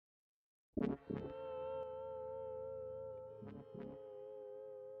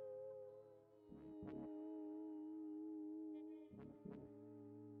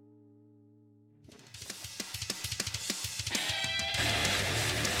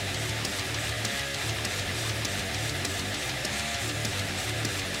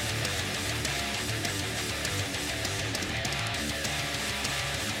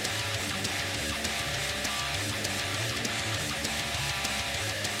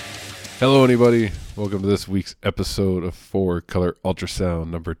Hello, anybody. Welcome to this week's episode of 4-Color Ultrasound,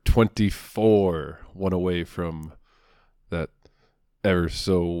 number 24. One away from that ever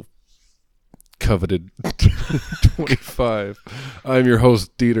so coveted 25. I'm your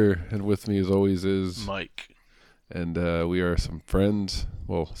host, Dieter, and with me, as always, is Mike. And we are some friends.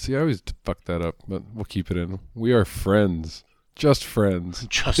 Well, see, I always fuck that up, but we'll keep it in. We are friends. Just friends.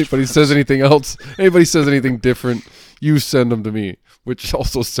 Anybody says anything else, anybody says anything different, you send them to me, which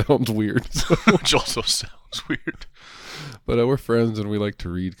also sounds weird. Which also sounds weird. But we're friends and we like to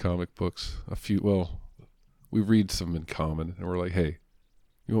read comic books. We read some in common and we're like, hey,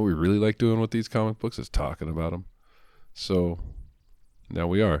 you know what we really like doing with these comic books is talking about them. So now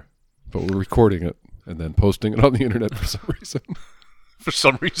we are. But we're recording it and then posting it on the internet for some reason. For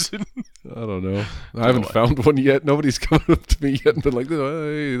some reason. I don't know. I haven't found one yet. Nobody's come up to me yet and been like,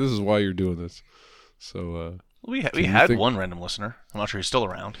 hey, this is why you're doing this. So, we had one random listener. I'm not sure he's still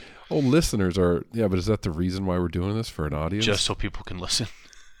around. Oh, listeners are, yeah, but is that the reason why we're doing this, for an audience? Just so people can listen.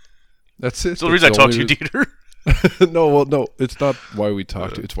 That's it. So the reason I talk to you, Dieter. No, it's not why we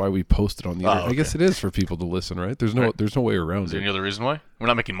talk to you. It's why we post it on the internet. Okay. I guess it is for people to listen, right? There's no way around it. Is there any other reason why? We're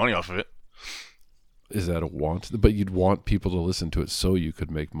not making money off of it. Is that a want? But you'd want people to listen to it so you could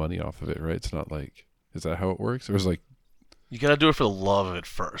make money off of it, right? It's not like, is that how it works? Or is it like, you gotta do it for the love of it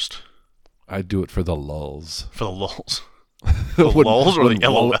first. I do it for the lulls. For the lulls. The lulls or the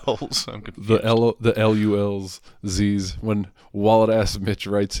LOLs? I'm confused. The LULs, Z's. When wallet ass Mitch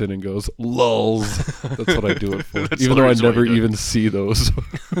writes in and goes, lulls. That's what I do it for. Even though I never even see those.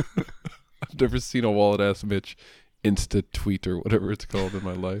 I've never seen a wallet ass Mitch Insta tweet or whatever it's called in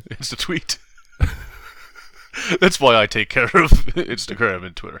my life. Insta tweet. That's why I take care of Instagram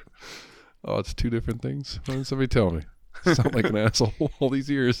and Twitter. Oh, it's two different things? Why didn't somebody tell me? I sound like an asshole all these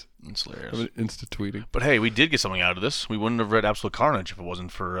years. It's hilarious. I'm Insta-tweeting. But hey, we did get something out of this. We wouldn't have read Absolute Carnage if it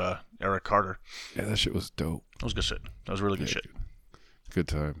wasn't for Eric Carter. Yeah, that shit was dope. That was good shit. That was really good shit. Good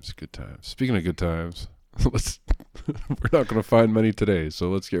times, good times. Speaking of good times, we're not going to find many today, so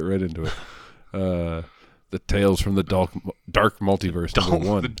let's get right into it. The Tales from the Dark Multiverse, number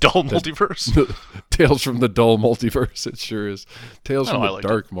one. The Dull Multiverse? Tales from the Dull Multiverse, it sure is. Tales from the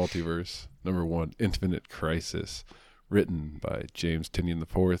Dark Multiverse, number one. Infinite Crisis, written by James Tynion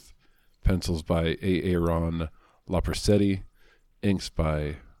IV, pencils by Aaron Lopresti, inks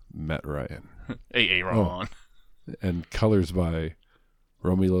by Matt Ryan. Aaron. And colors by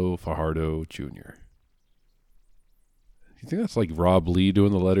Romulo Fajardo Jr. You think that's like Rob Lee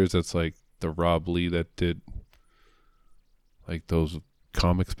doing the letters? That's like the Rob Lee that did like those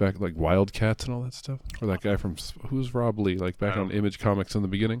comics back, like Wildcats and all that stuff? Or that guy from, who's Rob Lee, like back on Image Comics in the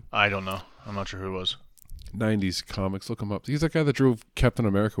beginning? I don't know. I'm not sure who it was. 90s comics, look him up. He's that guy that drove Captain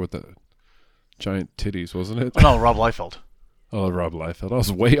America with the giant titties, wasn't it? Oh, no, Rob Liefeld. Oh, Rob Liefeld. I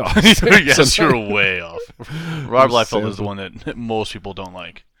was way off. Yes, you're way off. Rob Liefeld is the one that most people don't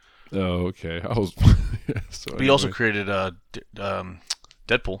like. Oh, okay. I was. But he also created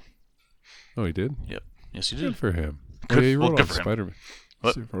Deadpool. Oh, he did? Yep. Yes, he did. Good for him. Good, he wrote good on for him. Spider-Man.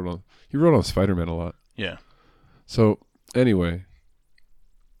 What? He wrote on Spider-Man a lot. Yeah. So, anyway,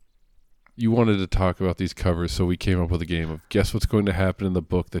 you wanted to talk about these covers, so we came up with a game of guess what's going to happen in the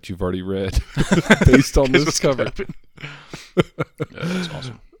book that you've already read based on this cover. Yeah, that's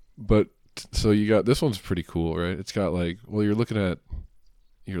awesome. But, so you got, this one's pretty cool, right? It's got like, well, you're like,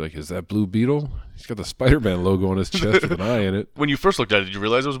 is that Blue Beetle? He's got the Spider-Man logo on his chest with an eye in it. When you first looked at it, did you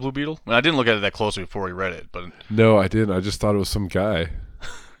realize it was Blue Beetle? I didn't look at it that closely before we read it, but no, I didn't. I just thought it was some guy.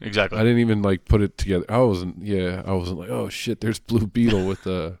 Exactly. I didn't even like put it together. I wasn't like, oh shit, there's Blue Beetle with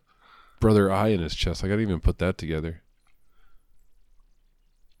the brother eye in his chest. Like, I didn't even put that together.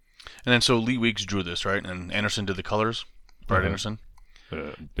 And then so Lee Weeks drew this, right? And Anderson did the colors. Brad Anderson.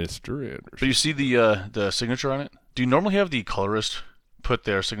 Mr. Anderson. But you see the signature on it? Do you normally have the colorist put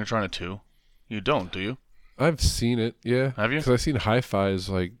their signature on it too? You don't, do you? I've seen it, yeah. Have you? Because I've seen Hi-Fi's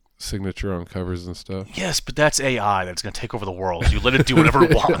like signature on covers and stuff. Yes, but that's AI that's going to take over the world. You let it do whatever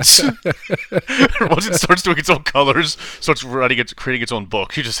it wants. Once it starts doing its own colors, starts creating its own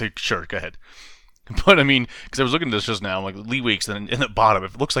book, you just say, sure, go ahead. But I mean, because I was looking at this just now, I'm like Lee Weeks, then in the bottom,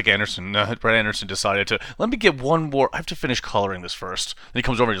 it looks like Brad Anderson decided to, let me get one more, I have to finish coloring this first. Then he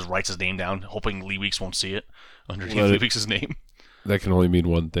comes over and just writes his name down, hoping Lee Weeks won't see it underneath Lee Weeks' name. That can only mean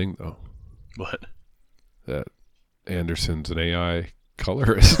one thing, though. What? That Anderson's an AI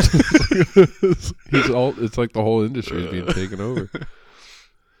colorist. It's like the whole industry is being taken over.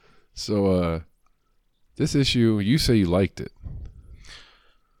 So, this issue, you say you liked it.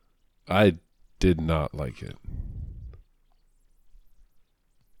 I did not like it.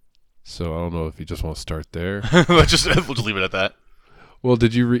 So I don't know if you just want to start there. We'll just leave it at that. Well,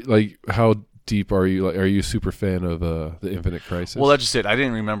 did you like how deep are you? Like, are you a super fan of the Infinite Crisis? Well, that's just it. I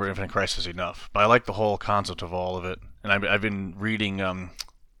didn't remember Infinite Crisis enough, but I like the whole concept of all of it. And I've been reading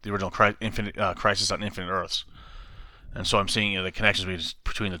the original Infinite Crisis on Infinite Earths, and so I'm seeing the connections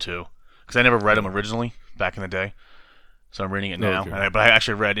between the two because I never read them originally back in the day. So I'm reading it now. Okay. But I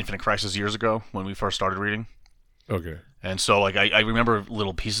actually read Infinite Crisis years ago when we first started reading. Okay. And so like I remember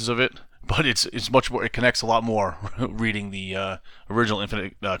little pieces of it, but it's much more. It connects a lot more reading the original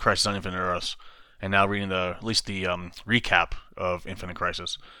Infinite Crisis on Infinite Earths, and now reading at least the recap of Infinite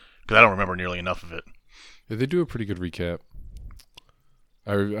Crisis because I don't remember nearly enough of it. Yeah, they do a pretty good recap.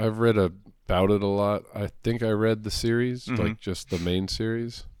 I've read about it a lot. I think I read the series, like just the main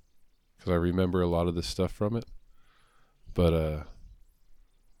series, because I remember a lot of the stuff from it. But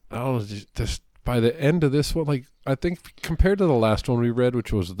I don't know, just by the end of this one, like I think compared to the last one we read,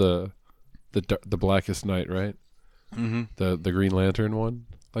 which was the Blackest Night, right? Mm-hmm. The Green Lantern one.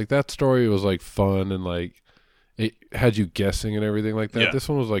 Like that story was like fun and like it had you guessing and everything like that. Yeah. This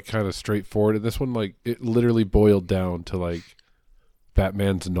one was like kind of straightforward, and this one like it literally boiled down to like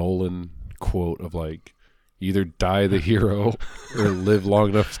Batman's Nolan quote of like either die the hero or live long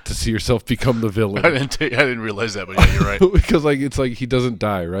enough to see yourself become the villain. I didn't realize that, but yeah, you're right. Because like it's like he doesn't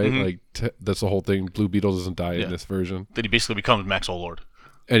die, right? Mhm. Like that's the whole thing. Blue Beetle doesn't die Yeah. in this version, Then he basically becomes Maxwell Lord.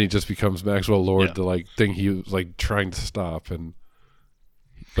 and he just becomes Maxwell Lord, Yeah. the like thing he was like trying to stop,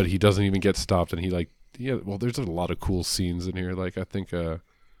 but he doesn't even get stopped, and he like well, there's a lot of cool scenes in here. Like I think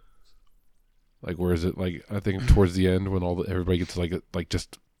like where is it? Like I think towards the end when everybody gets like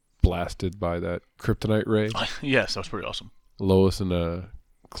just blasted by that kryptonite ray. Yes, that was pretty awesome. Lois and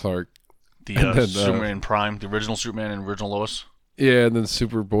Clark. The And then, Superman Prime, the original Superman and original Lois. Yeah, and then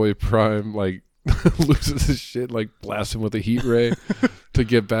Superboy Prime like loses his shit, like blasts him with a heat ray to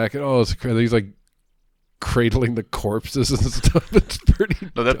get back. And it's crazy. He's like cradling the corpses and stuff. It's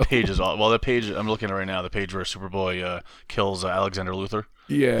pretty. No, that dope. page is awesome. Well, that page I'm looking at right now, the page where Superboy kills Alexander Luthor.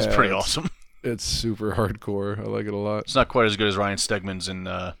 Yeah, It's pretty awesome. It's super hardcore. I like it a lot. It's not quite as good as Ryan Stegman's in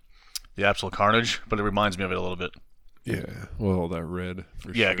The Absolute Carnage, but it reminds me of it a little bit. Yeah, well, that red. For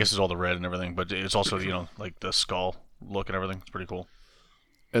Yeah, sure. I guess it's all the red and everything, but it's also like the skull look and everything. It's pretty cool.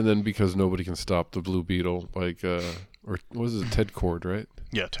 And then because nobody can stop the Blue Beetle, like or what was it, Ted Cord, right?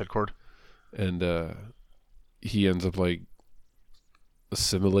 Yeah, Ted Cord. And he ends up like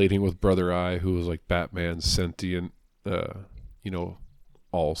assimilating with Brother Eye, who was like Batman's sentient,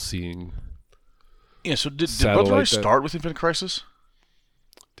 all-seeing. Yeah, so did Satellite Brother Eye that- start with Infinite Crisis?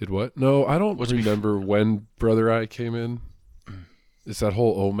 Did what? No, I don't Was it remember when Brother Eye came in. It's that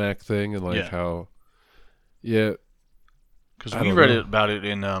whole OMAC thing and like Yeah. how, yeah, Because I we don't read know. about it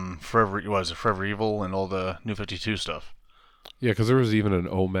in Forever Evil and all the New 52 stuff. yeah, because there was even an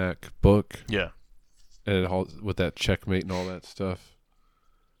OMAC book Yeah. and it all with that checkmate and all that stuff.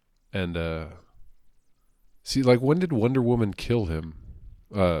 And see, like when did Wonder Woman kill him?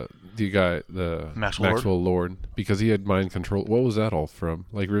 The guy, the Maxwell Lord, because he had mind control. What was that all from?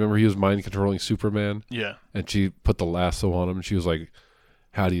 Like, remember he was mind controlling Superman, Yeah. and she put the lasso on him, and she was like,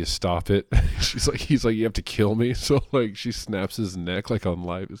 "How do you stop it?" He's like, "You have to kill me." So like, she snaps his neck like on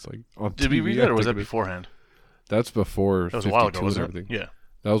live. It's like on Did we TV, read I that, or was think that it is. beforehand? That's before That was a while ago, 52 and wasn't it? everything. Yeah.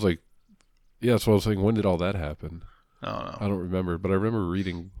 That was like, yeah, that's what I was saying. When did all that happen? I don't know. I don't remember, but I remember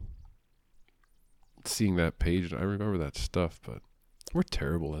seeing that page, and I remember that stuff. But we're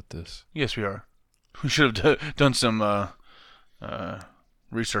terrible at this. Yes, we are. We should have done some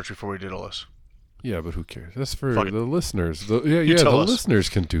research before we did all this. Yeah, but who cares? That's for Fuck it. the listeners. The tell the us. listeners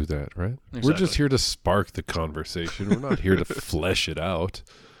can do that, right? We're Exactly. just here to spark the conversation. We're not here to flesh it out.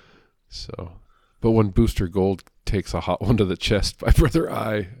 So, but when Booster Gold takes a hot one to the chest by Brother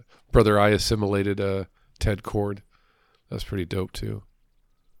Eye assimilated Ted Cord. That's pretty dope too.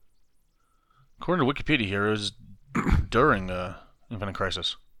 According to Wikipedia here, it was during Infinite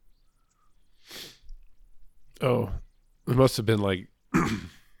Crisis. Oh, it must have been like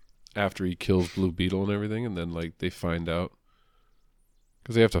after he kills Blue Beetle and everything, and then like they find out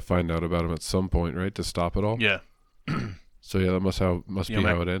because they have to find out about him at some point, right, to stop it all. Yeah. So yeah, that must be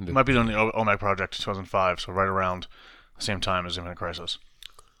how it ended. It might be on the OMAC project 2005, so right around the same time as Infinite Crisis.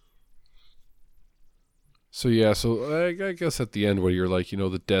 So yeah, so I guess at the end where you're like,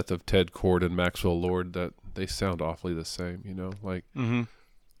 the death of Ted Cord and Maxwell Lord, that they sound awfully the same, like Mm-hmm.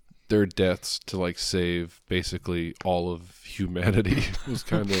 their deaths to like save basically all of humanity was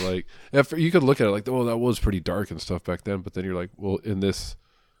kind of like, you could look at it like, oh, that was pretty dark and stuff back then, but then you're like, well,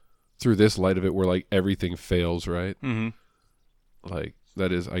 through this light of it, where like everything fails, right? Mm-hmm. Like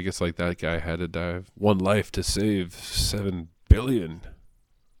that is, I guess, like that guy had to die of one life to save 7 billion.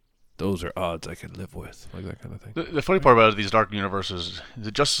 those are odds I can live with, like that kind of thing. The funny part about these dark universes,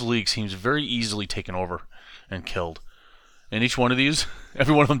 the Justice League seems very easily taken over and killed. In each one of these,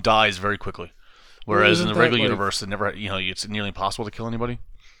 every one of them dies very quickly. Whereas in the regular universe, it's nearly impossible to kill anybody.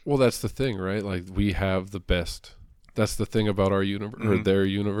 Well, that's the thing, right? Like, we have the best. That's the thing about our universe, or their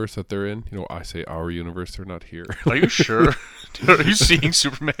universe that they're in. I say our universe, they're not here. Are you sure? Are you seeing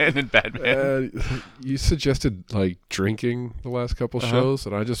Superman and Batman? You suggested, like, drinking the last couple shows,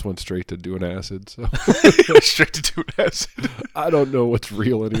 and I just went straight to doing acid. So straight to doing acid? I don't know what's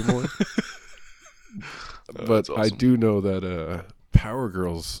real anymore. But awesome. I do know that Power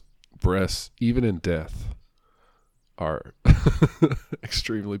Girl's breasts, even in death, are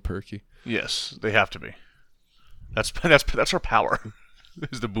extremely perky. Yes, they have to be. That's her power.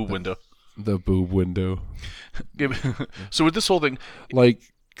 Is the boob window. The boob window. So with this whole thing, like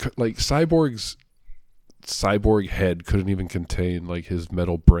Cyborg's cyborg head couldn't even contain like his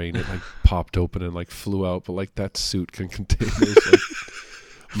metal brain. It like popped open and like flew out. But like that suit can contain those like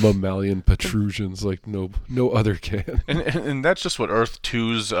mammalian protrusions like no other can. And that's just what Earth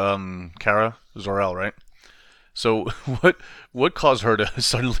 2's Kara Zor-El, right? So what caused her to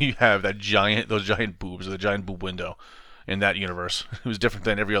suddenly have those giant boobs, or the giant boob window in that universe? It was different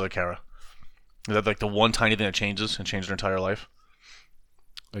than every other Kara. Is that like the one tiny thing that changes and changed her entire life?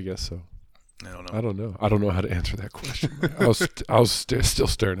 I guess so. I don't know. I don't know how to answer that question. I was still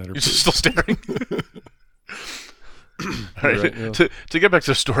staring at her. You're still staring? All right. Yeah. To get back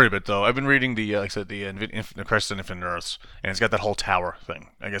to the story a bit, though, I've been reading the Crisis on Infinite Earths, and it's got that whole tower thing.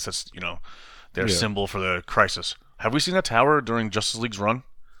 I guess that's their symbol for the crisis. Have we seen that tower during Justice League's run?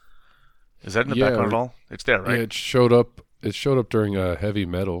 Is that in the background at all? It's there, right? Yeah, it showed up. It showed up during Heavy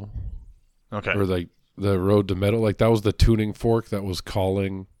Metal. Okay. Or like the Road to Metal. Like that was the tuning fork that was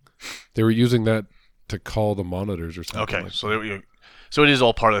calling. They were using that to call the monitors or something. Okay, like so it is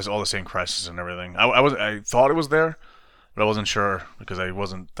all part of this, all the same crisis and everything. I thought it was there, but I wasn't sure because I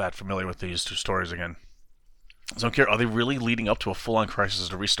wasn't that familiar with these two stories again. So I'm curious, are they really leading up to a full-on crisis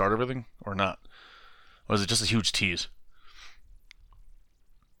to restart everything, or not? Or is it just a huge tease?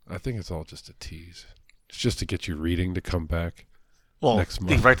 I think it's all just a tease. It's just to get you reading to come back next month.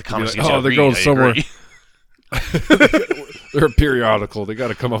 They write the comics. Like, they're going somewhere. They're a periodical. They got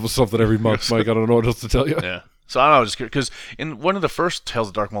to come up with something every month, Mike. I don't know what else to tell you. Yeah. So I don't know, I was just curious, because in one of the first Tales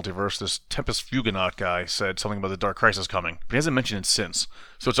of the Dark Multiverse, this Tempest Fugonaut guy said something about the Dark Crisis coming, but he hasn't mentioned it since.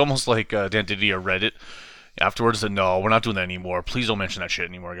 So it's almost like Dan Didier read it afterwards and said, no, we're not doing that anymore. Please don't mention that shit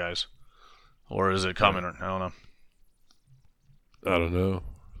anymore, guys. Or is it coming? Or I don't know. I don't know.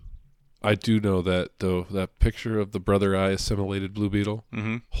 I do know that, though, that picture of the Brother Eye assimilated Blue Beetle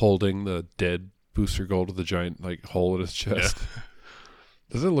holding the dead Booster Gold with a giant like hole in his chest. Yeah.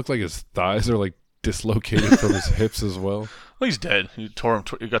 Does it look like his thighs are like dislocated from his hips as well? Well, he's dead. He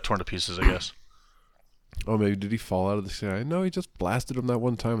got torn to pieces, I guess. Oh, maybe did he fall out of the sky? No, he just blasted him that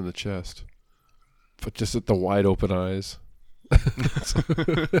one time in the chest, but just at the wide open eyes.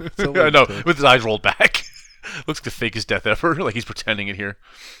 I know, with his eyes rolled back. Looks like the fakest death ever. Like he's pretending it here.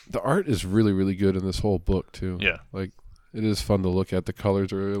 The art is really, really good in this whole book too. Yeah, like it is fun to look at. The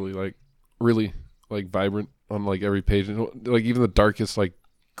colors are really vibrant on like every page. And, like even the darkest, like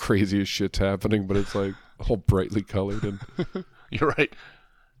craziest shit's happening, but it's like all brightly colored. And you're right.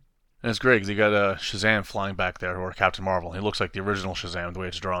 And it's great because you got Shazam flying back there, or Captain Marvel. He looks like the original Shazam the way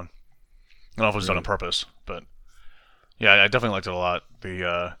it's drawn. I don't know if it was done on purpose, but yeah, I definitely liked it a lot.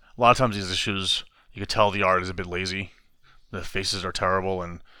 A lot of times these issues, you could tell the art is a bit lazy. The faces are terrible,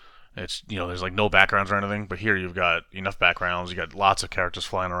 and it's there's like no backgrounds or anything. But here you've got enough backgrounds. You got lots of characters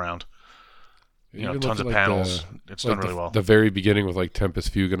flying around. Tons of panels. It's done really well. The very beginning with like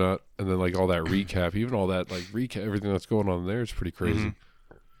Tempest Fugonaut, and then like all that recap, even all that like recap, everything that's going on there is pretty crazy.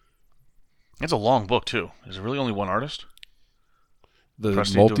 Mm-hmm. It's a long book too. Is it really only one artist? The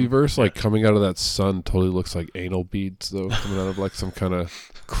multiverse, coming out of that sun, totally looks like anal beads, though, coming out of like some kind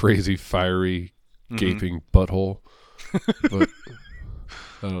of crazy, fiery, gaping butthole. But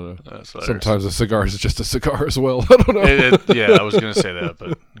I don't know. Sometimes a cigar is just a cigar as well. I don't know. Yeah, I was gonna say that,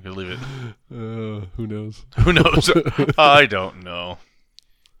 but you could leave it. Who knows? Who knows? I don't know.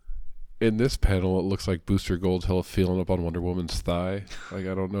 In this panel, it looks like Booster Gold's hella feeling up on Wonder Woman's thigh. Like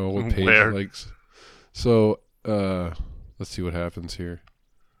I don't know what page. Where? Like, so. Let's see what happens here.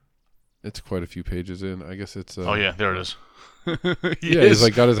 It's quite a few pages in. I guess it's. Oh yeah, there it is. He's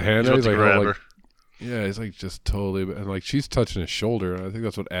like got his hand out. He's like, grab her. Yeah, he's like just totally, and like she's touching his shoulder, and I think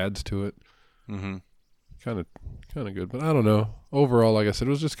that's what adds to it. Mm-hmm. Kind of good, but I don't know. Overall, like I said,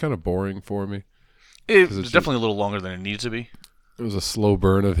 it was just kind of boring for me. It's definitely a little longer than it needed to be. It was a slow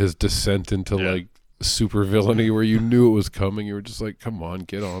burn of his descent into like super villainy where you knew it was coming. You were just like, come on,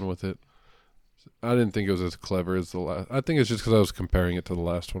 get on with it. I didn't think it was as clever as the last. I think it's just because I was comparing it to the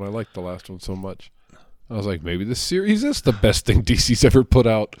last one. I liked the last one so much. I was like, maybe this series is the best thing DC's ever put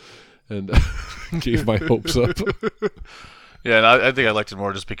out, and gave my hopes up. Yeah, and I think I liked it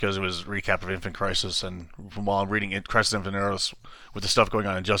more just because it was a recap of Infinite Crisis, and while I'm reading Crisis Infinite Earths, with the stuff going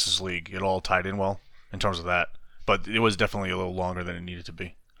on in Justice League, it all tied in well in terms of that. But it was definitely a little longer than it needed to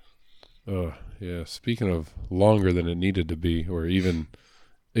be. Yeah. Speaking of longer than it needed to be, or even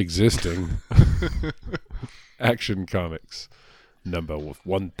existing, Action Comics number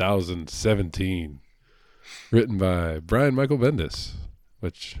 1017, written by Brian Michael Bendis,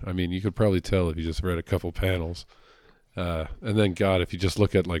 which, I mean, you could probably tell if you just read a couple panels. And then, God, if you just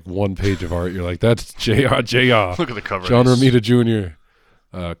look at like one page of art, you're like, that's JR. Look at the cover. John Romita Jr.,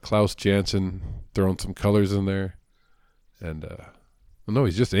 Klaus Janson throwing some colors in there. And, no,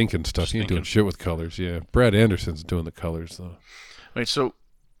 he's just inking stuff. He ain't doing shit with colors. Yeah, Brad Anderson's doing the colors, though. Wait, so,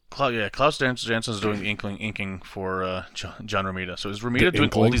 Klaus Janson's doing the inking for John Romita. So is Romita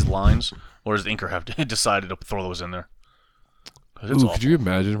doing all these lines, or does the inker have decided to throw those in there? Ooh, could you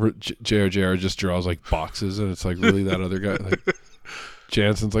imagine JR just draws like boxes and it's like really that other guy? Like,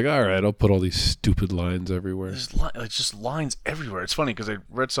 Janson's like, all right, I'll put all these stupid lines everywhere. There's just lines everywhere. It's funny because I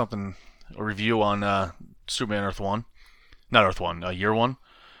read a review on Superman Year One,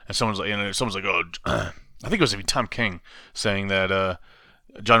 and someone's like, oh, I think it was even Tom King saying that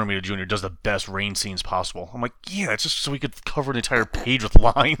John Romita Jr. does the best rain scenes possible. I'm like, yeah, it's just so he could cover an entire page with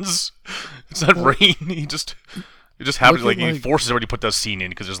lines. It's not rain. It just happens he forces everybody to put that scene in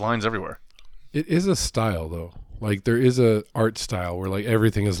because there's lines everywhere. It is a style though. Like there is a art style where like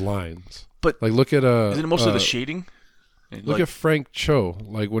everything is lines. But like look at isn't it mostly the shading? Look at Frank Cho.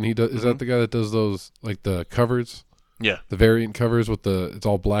 Like when he does, is that the guy that does those like the covers? Yeah, the variant covers with it's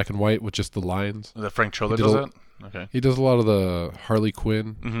all black and white with just the lines. Is that Frank Cho that does that? Okay. He does a lot of the Harley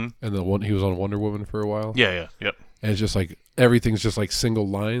Quinn and the one he was on Wonder Woman for a while. Yeah, yep. And it's just like everything's just like single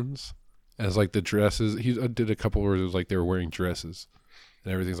lines. As like the dresses, he did a couple where it was like they were wearing dresses,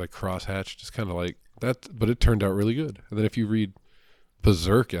 and everything's like crosshatched, just kind of like that. But it turned out really good. And then if you read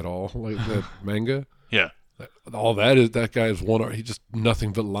Berserk at all, like that manga, yeah, all that guy is one art. He just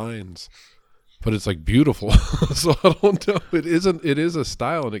nothing but lines, but it's like beautiful. So I don't know. It is a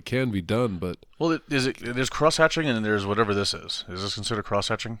style, and it can be done. But there's cross-hatching, and then there's whatever this is. Is this considered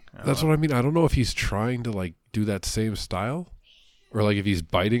cross-hatching? That's what I mean. I don't know if he's trying to like do that same style. Or like if he's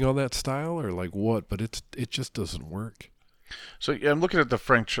biting on that style, or like what? But it just doesn't work. So yeah, I'm looking at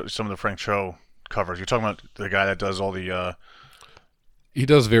some of the Frank Cho covers. You're talking about the guy that does all the. He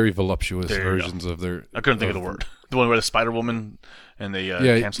does very voluptuous versions of their. I couldn't think of the word. The one where the Spider Woman and they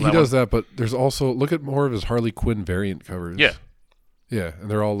cancel he does that. But there's also look at more of his Harley Quinn variant covers. Yeah, and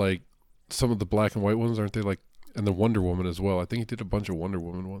they're all like some of the black and white ones, aren't they? Like and the Wonder Woman as well. I think he did a bunch of Wonder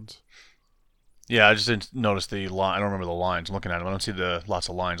Woman ones. Yeah, I just didn't notice the line. I don't remember the lines. I'm looking at them. I don't see the lots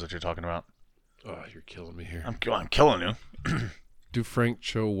of lines that you're talking about. Oh, you're killing me here. I'm killing you. Do Frank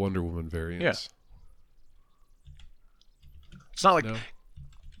Cho Wonder Woman variants. Yeah. It's not like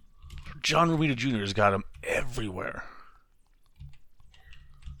John Romita Jr. has got them everywhere.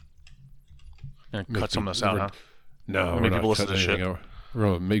 Cut some of this out, huh? No, make people listen to this shit. We're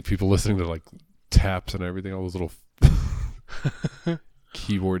gonna make people listening to like taps and everything. All those little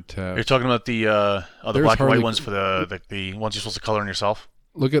keyboard tabs. You're talking about the other black and white ones for the ones you're supposed to color in yourself?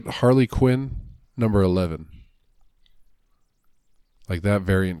 Look at Harley Quinn, number 11. Like that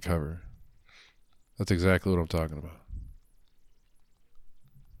variant cover. That's exactly what I'm talking about.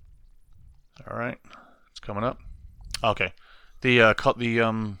 All right. It's coming up. Okay. It's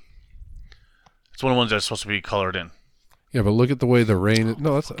one of the ones that's supposed to be colored in. Yeah, but look at the way the rain.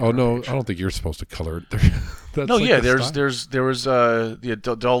 No, that's. Oh no, I don't think you're supposed to color it. That's no, like yeah, there was the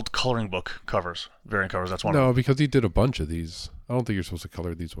adult coloring book covers, variant covers. That's one. No, of them. Because he did a bunch of these. I don't think you're supposed to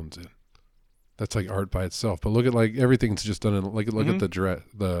color these ones in. That's like art by itself. But look at like everything's just done in look at the dress,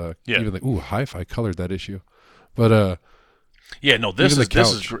 even the Hi-Fi colored that issue, but yeah, no, this is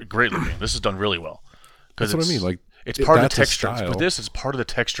great looking. This is done really well. That's what I mean. Like it's part of the texture. But this is part of the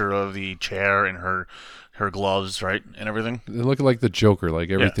texture of the chair and her gloves, right, and everything. And look at like the Joker,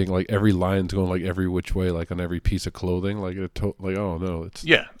 like everything, like every line's going like every which way, like on every piece of clothing, like oh no, it's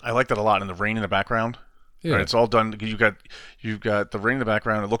I like that a lot. And the rain in the background, right, it's all done. You've got the rain in the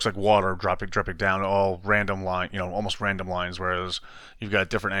background. It looks like water dripping down, all random line, almost random lines. Whereas you've got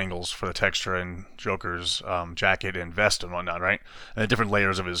different angles for the texture in Joker's jacket and vest and whatnot, right, and the different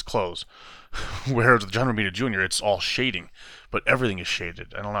layers of his clothes. Whereas with John Romita Jr., it's all shading, but everything is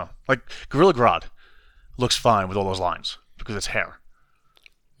shaded. I don't know, like Gorilla Grodd looks fine with all those lines because it's hair.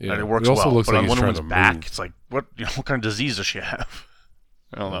 Yeah. And it works also well. looks But like on he's Wonder trying Woman's to back, move. it's like, what kind of disease does she have?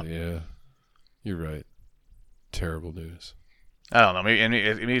 I don't know. Yeah. You're right. Terrible news. I don't know.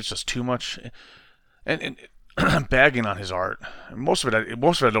 Maybe it's just too much. And I'm bagging on his art. Most of it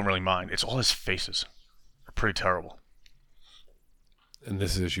I don't really mind. It's all his faces. They're pretty terrible. And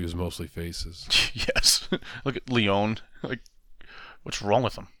this issue is mostly faces. Yes. Look at Leon. Like, what's wrong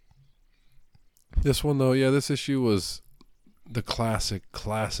with him? This one, though, yeah, this issue was the classic.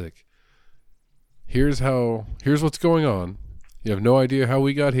 Here's what's going on. You have no idea how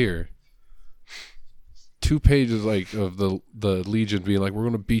we got here. 2 pages like of the Legion being like, we're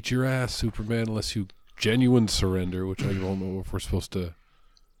going to beat your ass, Superman, unless you genuine surrender, which I don't know if we're supposed to.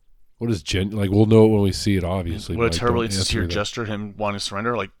 What is like? We'll know it when we see it, obviously. What a but terrible, don't insincere answer that. gesture, him wanting to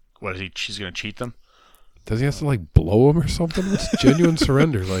surrender. Like, what is he? She's going to cheat them? Does he have to like blow him or something? What's genuine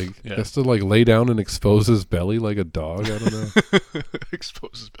surrender? Like, Yeah. he has to like lay down and expose his belly like a dog? I don't know.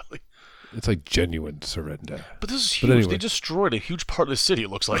 Expose his belly. It's like genuine surrender. But this is But huge. anyway. They destroyed a huge part of the city, it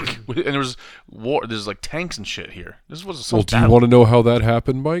looks like. And there was war. There's like tanks and shit here. This was some Well, do you battle. want to know how that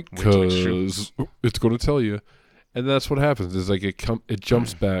happened, Mike? Wait till it's true. Because it's going to tell you. And that's what happens. Is like it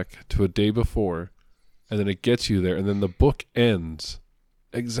jumps back to a day before, and then it gets you there, and then the book ends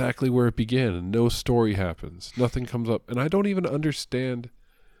exactly where it began, and no story happens. Nothing comes up, and I don't even understand.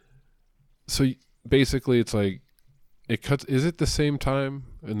 So basically, it's like it cuts. Is it the same time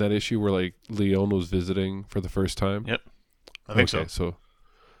in that issue where like Leon was visiting for the first time? Yep. I think so.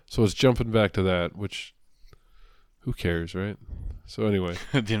 So it's jumping back to that, which who cares, right? So anyway,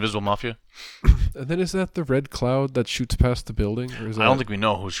 The Invisible Mafia? and then is that the red cloud that shoots past the building, or is that, I don't think we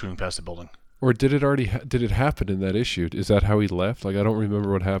know who's shooting past the building. or did it already did it happen in that issue? Is that how he left? Like I don't remember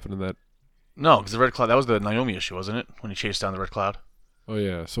what happened in that. No, because the Red Cloud, that was the Naomi issue, wasn't it? When he chased down the Red Cloud. Oh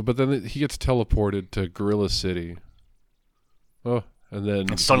yeah. So but then he gets teleported to Gorilla City. Oh, and then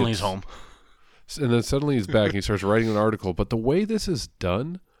And suddenly he's home. And then suddenly he's back and he starts writing an article. But the way this is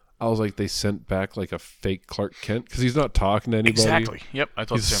done, I was like, they sent back like a fake Clark Kent because he's not talking to anybody. Exactly. Yep, I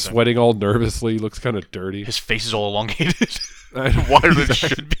thought He's the same sweating all nervously. Looks kind of dirty. thing. His face is all elongated. I know. Wider than it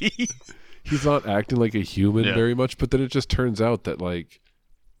should be. He's not acting like a human Yeah. very much. But then it just turns out that like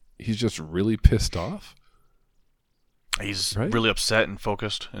he's just really pissed off. He's Right? really upset and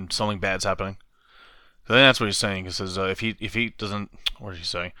focused, and something bad's happening. So then that's what he's saying. He says if he doesn't, what did he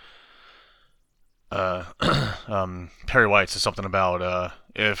say? Perry White says something about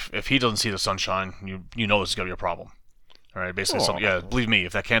if he doesn't see the sunshine, you know this is gonna be a problem. All right, basically, something. Yeah, believe me,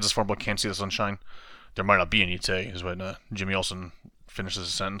 if that Kansas farm boy can't see the sunshine, there might not be any today. Is when Jimmy Olsen finishes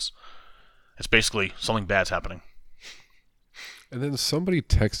his sentence. It's basically something bad's happening. And then somebody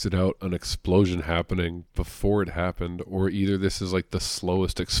texted out an explosion happening before it happened, or either this is like the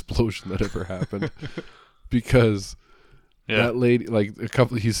slowest explosion that ever happened. Because Yeah, that lady, like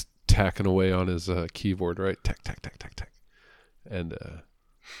he's tacking away on his keyboard, right? Tack, tack, tack, tack, tack. And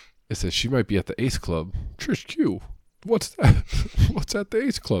it says she might be at the Ace Club. Trish Q. What's that? What's at the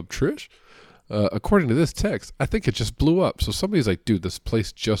Ace Club, Trish? According to this text, I think it just blew up. So somebody's like, dude, this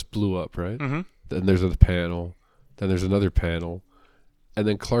place just blew up, right? Mm-hmm. Then there's a panel. Then there's another panel. And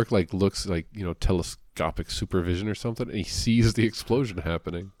then Clark like looks like, telescopic supervision or something, and he sees the explosion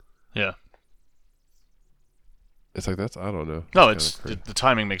happening. Yeah. It's like I don't know. No, It's it's kinda crazy. the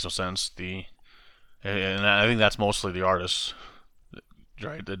timing makes no sense. And I think that's mostly the artist,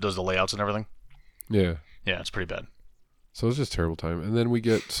 right? That does the layouts and everything. Yeah. Yeah, it's pretty bad. So it's just terrible time. And then we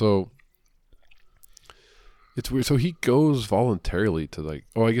get it's weird. So he goes voluntarily to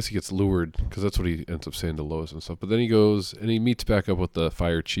I guess he gets lured because that's what he ends up saying to Lois and stuff. But then he goes and he meets back up with the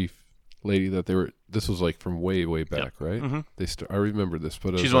fire chief lady that they were. This was like from way back, right? Mm-hmm. I remember this,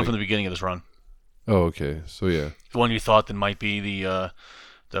 but She's the one from the beginning of this run. Oh, okay. So yeah. The one you thought that might be the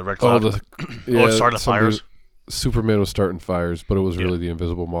Red Cloud. It started the fires. Superman was starting fires, but it was Yeah. really the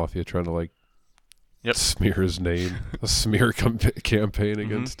Invisible Mafia trying to Yep. smear his name, a smear campaign Mm-hmm.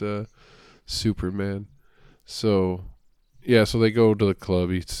 against Superman. So, yeah, so they go to the club.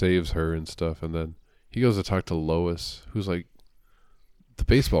 He saves her and stuff, and then he goes to talk to Lois, who's like, the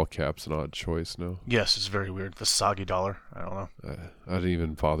baseball cap's an odd choice, no? Yes, it's very weird. The soggy dollar. I don't know. I didn't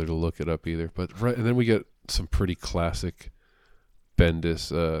even bother to look it up either. But and then we get some pretty classic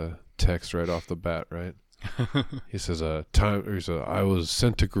Bendis text right off the bat, right? He says, I was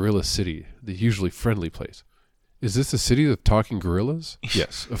sent to Gorilla City, the usually friendly place. Is this the city of talking gorillas?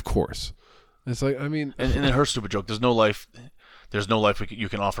 Yes, of course. It's like, I mean... And then her stupid joke. There's no life you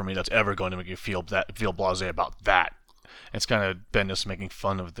can offer me that's ever going to make you feel blasé about that. It's kind of Bendis making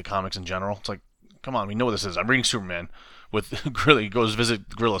fun of the comics in general. It's like, come on, we know what this is. I'm reading Superman with Gorilla. He goes visit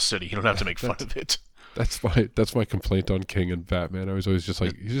Gorilla City. You don't have to make fun of it. That's my complaint on King and Batman. I was always just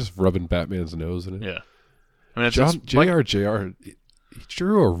like, he's just rubbing Batman's nose in it. Yeah. I mean, JR, he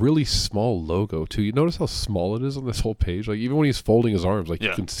drew a really small logo too. You notice how small it is on this whole page? Like even when he's folding his arms, like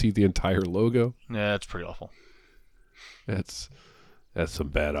you can see the entire logo. Yeah, it's pretty awful. That's some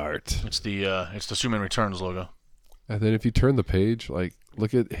bad art. It's the Superman Returns logo. And then if you turn the page, like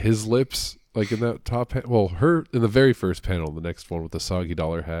look at his lips, like in that top her in the very first panel, the next one with the soggy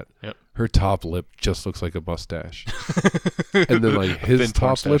dollar hat. Yep. Her top lip just looks like a mustache. And then like his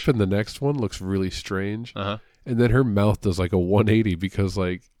top lip in the next one looks really strange. Uh-huh. And then her mouth does like a 180 because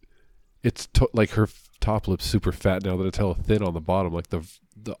like it's like her top lip's super fat now that it's hella thin on the bottom, like the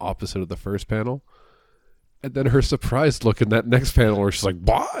opposite of the first panel. And then her surprised look in that next panel where she's like,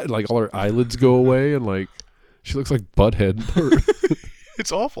 "Bah!" Like all her eyelids go away and like she looks like Butthead.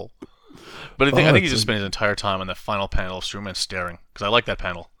 It's awful. But I think he just spent his entire time on that final panel of Superman staring, because I like that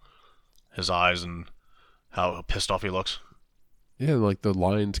panel. His eyes and how pissed off he looks. Yeah, like the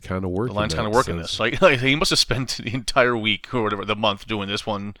lines kind of work. The lines kind of work in this. Like he must have spent the entire week or whatever, the month, doing this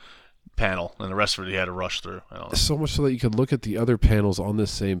one panel, and the rest of it he had to rush through. I don't know. So much so that you could look at the other panels on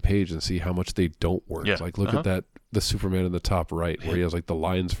this same page and see how much they don't work. Yeah. Like look at that, the Superman in the top right, where he has like the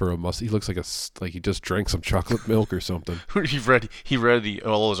lines for a mustache. He looks like he just drank some chocolate milk or something. he read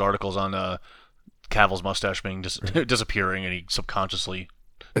all those articles on Cavill's mustache being disappearing, and he subconsciously.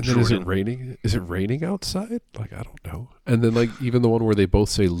 And then is it raining? Is it raining outside? Like I don't know. And then like even the one where they both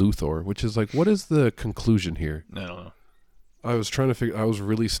say Luthor, which is like, what is the conclusion here? I don't know. I was trying to figure. I was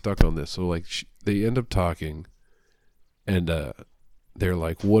really stuck on this. So like they end up talking, and they're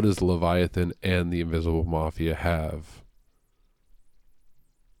like, "What does Leviathan and the Invisible Mafia have,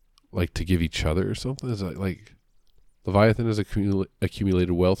 like to give each other or something?" Is it like Leviathan has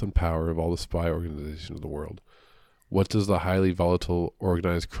accumulated wealth and power of all the spy organizations of the world. What does the highly volatile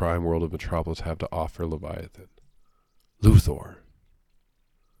organized crime world of Metropolis have to offer Leviathan? Luthor.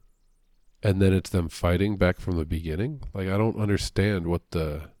 And then it's them fighting back from the beginning? Like, I don't understand what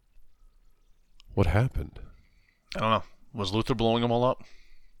happened. I don't know. Was Luthor blowing them all up?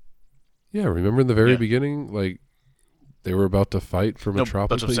 Yeah, remember in the very beginning, like, they were about to fight for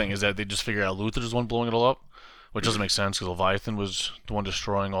Metropolis? That's what I'm saying, is that they just figured out Luthor's the one blowing it all up? Which doesn't make sense, because Leviathan was the one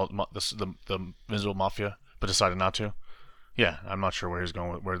destroying all the Invisible Mafia, but decided not to. Yeah, I'm not sure where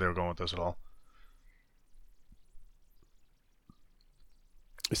they were going with this at all.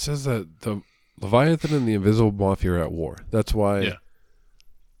 It says that the Leviathan and the Invisible Mafia are at war. That's why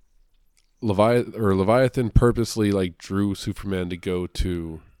Leviathan purposely like drew Superman to go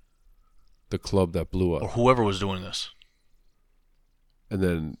to the club that blew up. Or whoever was doing this. And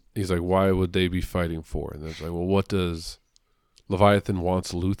then he's like, why would they be fighting for? And then it's like, well, what does Leviathan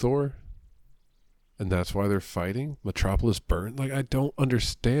wants Luthor? And that's why they're fighting? Metropolis burned? Like, I don't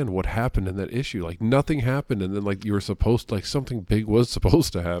understand what happened in that issue. Like, nothing happened, and then, like, you were supposed to, like, something big was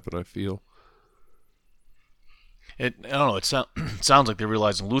supposed to happen, I feel. I don't know, it sounds like they're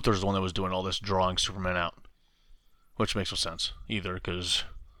realizing Luthor's the one that was doing all this drawing Superman out. Which makes no sense, either, because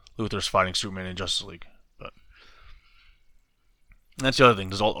Luthor's fighting Superman in Justice League. But and that's the other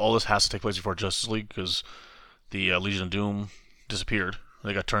thing, does all this has to take place before Justice League, because the Legion of Doom disappeared.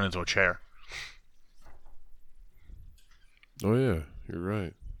 They got turned into a chair. Oh, yeah, you're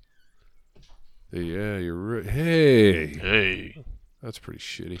right. Yeah, you're right. Hey. That's pretty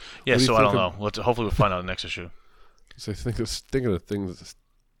shitty. Yeah, so I don't know. Hopefully we'll find out in the next issue. So I think thinking of things,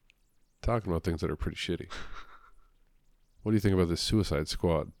 talking about things that are pretty shitty. What do you think about this Suicide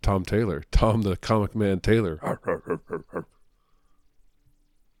Squad? Tom the Comic Man Taylor. What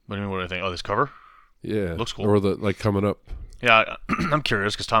do you mean, what do I think? Oh, this cover? Yeah. Looks cool. Or the, like, coming up. Yeah, I'm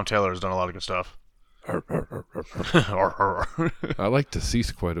curious, because Tom Taylor has done a lot of good stuff. I like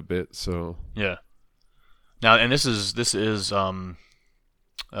Deceased quite a bit, so yeah. Now, and this is in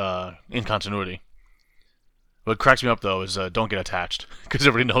continuity. What cracks me up though is don't get attached, because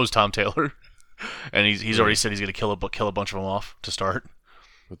everybody knows Tom Taylor, and he's already said he's going to kill a bunch of them off to start.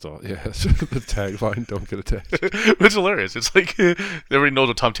 That's all. Yeah, the tagline: "Don't get attached." It's hilarious. It's like everybody knows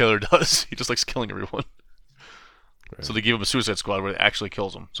what Tom Taylor does. He just likes killing everyone. Right. So they give him a Suicide Squad where it actually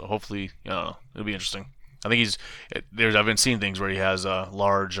kills him. So hopefully, I don't know, it'll be interesting. I think I've been seeing things where he has a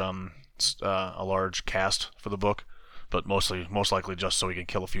large cast for the book, but most likely just so he can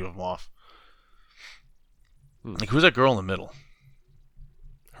kill a few of them off. Like, who's that girl in the middle?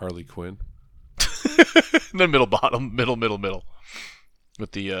 Harley Quinn. The middle,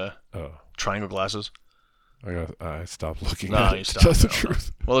 with the triangle glasses. I stopped looking at it. That's the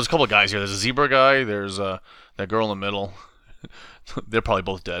truth. Well, there's a couple of guys here. There's a zebra guy. There's that girl in the middle. They're probably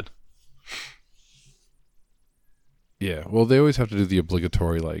both dead. Yeah. Well, they always have to do the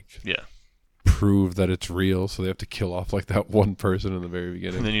obligatory, like, prove that it's real, so they have to kill off like that one person in the very And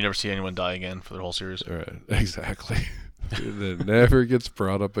beginning. then you never see anyone die again for the whole series. Right, exactly. It never gets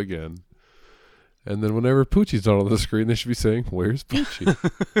brought up again. And then whenever Poochie's not on the screen, they should be saying, "Where's Poochie?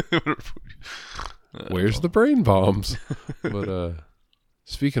 Where's the brain bombs?" But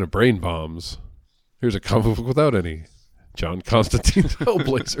speaking of brain bombs, here's a comic book without any. John Constantine's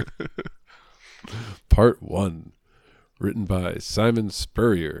Hellblazer. Part 1. Written by Simon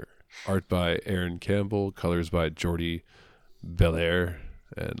Spurrier. Art by Aaron Campbell. Colors by Jordi Belair.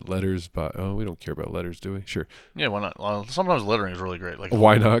 And letters by... Oh, we don't care about letters, do we? Sure. Yeah, why not? Well, sometimes lettering is really great. Like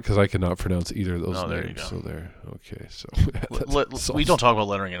Why not? Because I cannot pronounce either of those No, names. there you go. So there. Okay, so... we don't talk about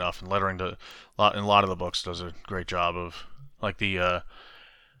lettering enough, and lettering in a lot of the books does a great job of, like the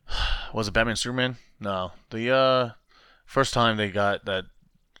was it Batman Superman? No, the first time they got that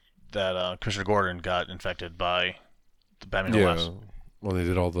Commissioner Gordon got infected by the Batman OS. Well, they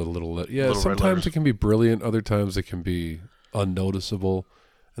did all the little... Little red sometimes letters. it can be brilliant. Other times it can be unnoticeable.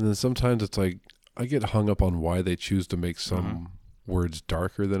 And then sometimes it's like... I get hung up on why they choose to make some words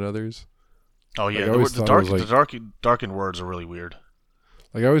darker than others. Oh yeah, Like, I always thought it was the darkened words are really weird.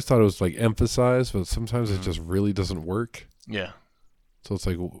 Like I always thought it was like emphasized, but sometimes it just really doesn't work. Yeah. So it's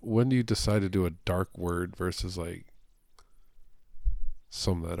like, when do you decide to do a dark word versus like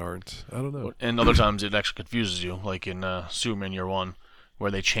some that aren't? I don't know. And other times it actually confuses you, like in Superman Year One,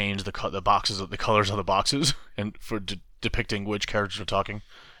 where they change the colors of the boxes, and for depicting which characters are talking,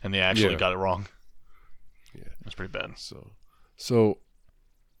 and they actually got it wrong. Yeah, that's pretty bad. So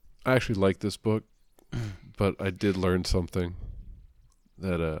I actually like this book, but I did learn something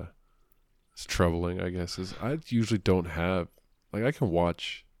that is troubling. I guess is I usually don't have like I can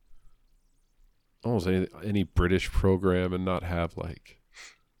watch almost any British program and not have like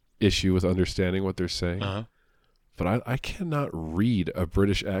issue with understanding what they're saying. Uh-huh. But I cannot read a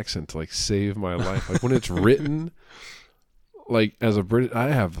British accent to like save my life. Like when it's written, like as a Brit,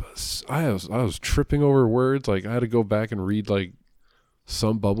 I was tripping over words. Like I had to go back and read like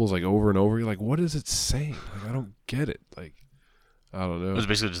some bubbles like over and over. You're like, what is it saying? Like I don't get it. Like I don't know. It was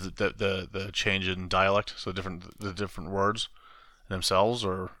basically just the change in dialect, so the different words themselves,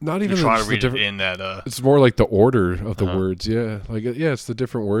 or not even you're trying just to read it in that. It's more like the order of the words. Yeah, like it's the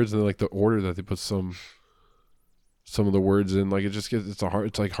different words and then like the order that they put some of the words in. Like it just gets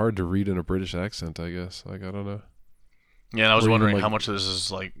it's like hard to read in a British accent. I guess. Like I don't know. Yeah, and I was Or even, wondering like- how much of this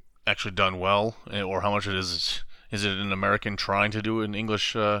is like actually done well, or how much it is it an American trying to do it in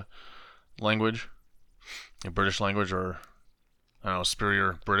English language, a British language, or I don't know,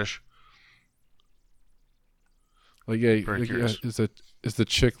 superior British. Like yeah, Very like, curious. is the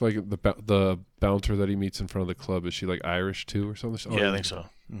chick like the bouncer that he meets in front of the club? Is she like Irish too or something? Yeah, I think so.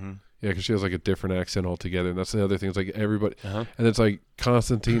 Mm-hmm. Yeah, because she has like a different accent altogether, and that's the other thing. It's like everybody, Uh-huh. and it's like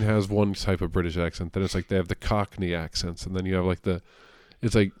Constantine has one type of British accent. Then it's like they have the Cockney accents, and then you have like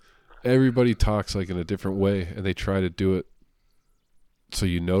it's like everybody talks like in a different way, and they try to do it so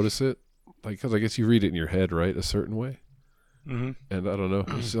you notice it. Like, because I guess you read it in your head, right, a certain way. Mm-hmm. And I don't know,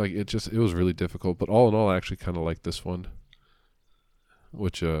 it's like it was really difficult. But all in all, I actually kind of like this one,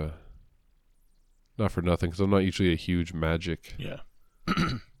 which not for nothing, because I'm not usually a huge magic Yeah.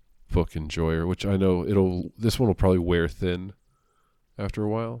 book enjoyer, which I know this one will probably wear thin after a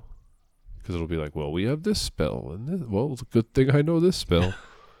while, because it'll be like, well, we have this spell, and it's a good thing I know this spell.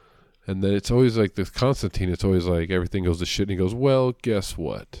 And then it's always like this Constantine, it's always like everything goes to shit, and he goes, well, guess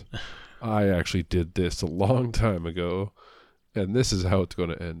what? I actually did this a long time ago, and this is how it's going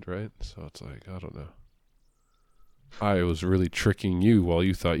to end, right? So it's like, I don't know. I was really tricking you while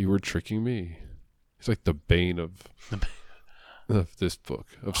you thought you were tricking me. It's like the bane of this book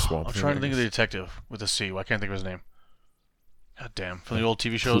of Swamp. I'm trying to think of the detective with a C. Why can't I think of his name? God damn. From the old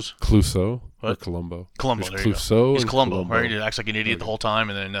TV shows? Clouseau or What? Columbo? Columbo, There's there you go. Clouseau He's and Columbo, Columbo. right? He acts like an idiot the Okay. whole time,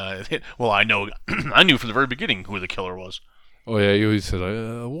 and then, well, I know, I knew from the very beginning who the killer was. Oh yeah, he always said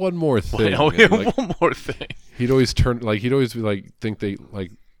one more thing. Oh, And, yeah, like, one more thing. he'd always be like think they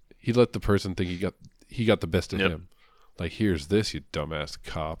like he'd let the person think he got the best of Yep. him. Like, here's this, you dumbass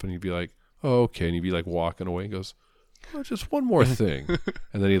cop, and he'd be like, oh, okay, and he'd be like walking away and goes, oh, just one more thing,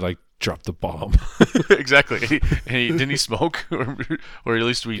 and then he like dropped the bomb. Exactly. Didn't he smoke, or at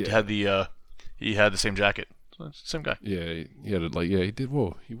least we Yeah. had he had the same jacket. So it's the same guy. Yeah, he had it like he did.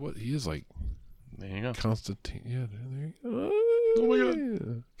 Whoa, he is like There you go. Constantine. Yeah, there you go. Oh my God.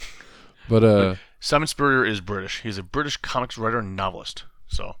 Yeah. But Simon Spurrier is British. He's a British comics writer and novelist.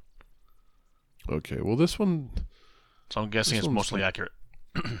 So okay, well this one I'm guessing This it's one's mostly like- accurate.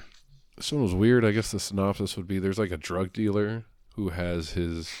 This one was weird. I guess the synopsis would be there's like a drug dealer who has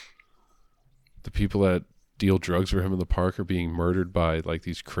the people that deal drugs for him in the park are being murdered by like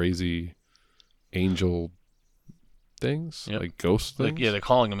these crazy angel things, Yep. like ghost things. Like, yeah, they're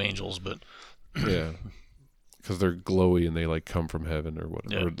calling them angels, but Yeah, because they're glowy and they like come from heaven or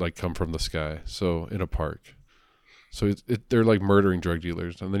whatever, or like come from the sky. So in a park, so they're like murdering drug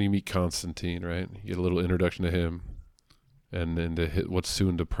dealers, and then you meet Constantine, right? You get a little introduction to him, and then to hit what's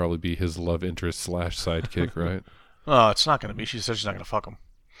soon to probably be his love interest / sidekick, right? oh, it's not gonna be. She said she's not gonna fuck him.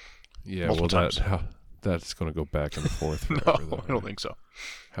 Yeah, Multiple times. That's going to go back and forth No, forever. Though, I don't think so.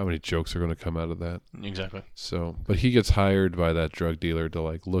 How many jokes are going to come out of that? Exactly. So, but he gets hired by that drug dealer to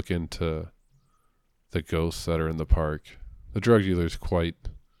like look into the ghosts that are in the park. The drug dealer's quite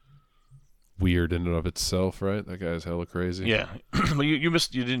weird in and of itself, right? That guy's hella crazy. Yeah, but you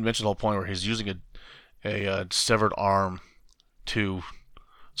didn't mention the whole point where he's using a severed arm to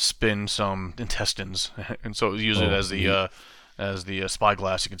spin some intestines, and so use it as the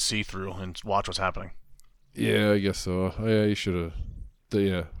spyglass you can see through and watch what's happening. Yeah, I guess so. Yeah, you should have.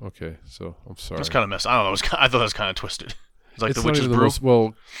 Yeah, okay. So I'm sorry. That's kind of messed. I don't know. I thought that was kind of twisted. It's like It's the not witch's even the brew. most,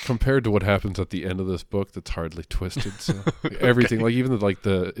 well, compared to what happens at the end of this book, that's hardly twisted. So everything, like even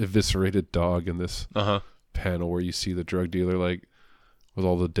the eviscerated dog in this panel where you see the drug dealer like with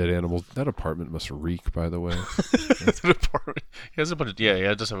all the dead animals. That apartment must reek, by the way. The apartment. He has a bunch of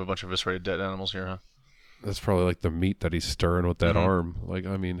it does have a bunch of eviscerated dead animals here, huh? That's probably like the meat that he's stirring with that Mhm. arm. Like,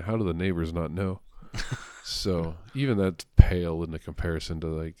 I mean, how do the neighbors not know? So even that's pale in the comparison to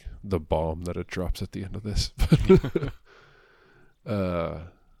like the bomb that it drops at the end of this.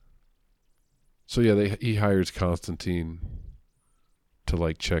 So yeah, he hires Constantine to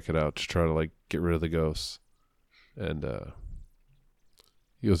like check it out to try to like get rid of the ghosts, and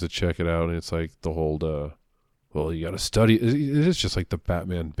he goes to check it out, and it's like the whole well, you got to study. It is just like the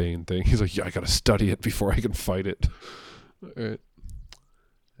Batman Bane thing. He's like, yeah, I got to study it before I can fight it. All right.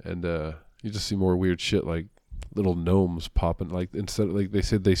 And you just see more weird shit, like little gnomes popping. Like instead of, like they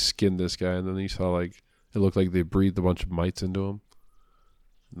said they skinned this guy, and then you saw like it looked like they breathed a bunch of mites into him,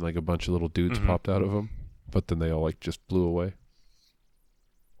 and like a bunch of little dudes popped out of him. But then they all like just blew away.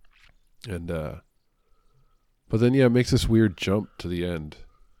 And but then yeah, it makes this weird jump to the end,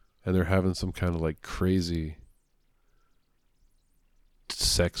 and they're having some kind of like crazy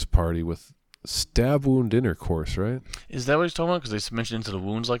sex party with stab wound intercourse, right? Is that what he's talking about? Because they mentioned into the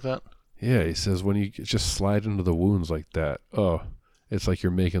wounds like that. Yeah, he says when you just slide into the wounds like that, oh, it's like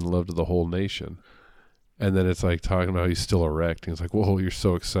you're making love to the whole nation. And then it's like talking about how he's still erect. And he's like, whoa, you're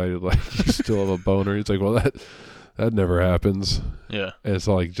so excited. Like, you still have a boner. He's like, well, that never happens. Yeah. And it's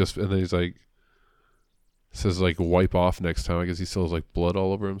like, and then he's like, says like, wipe off next time. I guess he still has like blood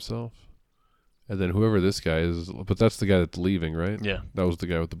all over himself. And then whoever this guy is, but that's the guy that's leaving, right? Yeah. That was the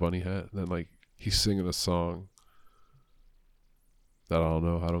guy with the bunny hat. And then like, he's singing a song that I don't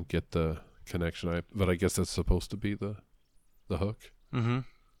know. I don't get the connection. But I guess that's supposed to be the hook. Mm-hmm.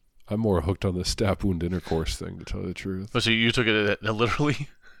 I'm more hooked on the stab wound intercourse thing, to tell you the truth. But so you took it that literally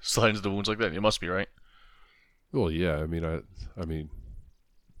slide into the wounds like that? It must be, right? Well, yeah. I mean,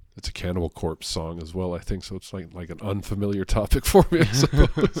 it's a Cannibal Corpse song as well. I think so. It's like an unfamiliar topic for me, I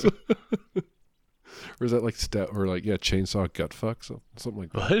suppose. Or is that like chainsaw gut fuck, something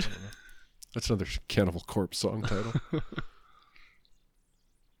like that? What? That's another Cannibal Corpse song title.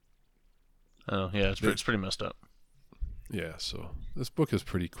 Oh yeah, it's pretty messed up. Yeah, so this book is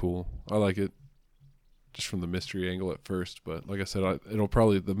pretty cool. I like it just from the mystery angle at first, but like I said, it'll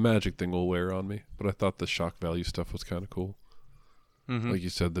probably, the magic thing will wear on me, but I thought the shock value stuff was kind of cool. Mm-hmm. Like you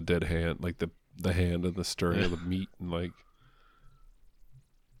said, the dead hand, like the hand and the stirring of the meat, and like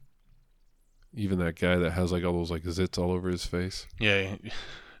even that guy that has like all those like zits all over his face. Yeah.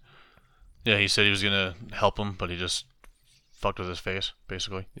 Yeah, he said he was gonna help him, but he just fucked with his face,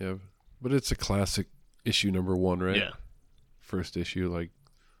 basically. Yeah, but it's a classic issue number 1, right? Yeah. First issue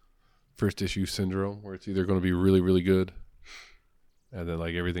syndrome, where it's either going to be really, really good, and then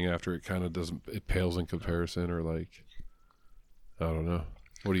like everything after it kind of it pales in comparison, or like, I don't know.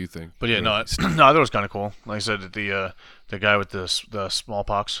 What do you think? But yeah, no, I thought it was kind of cool. Like I said, the guy with the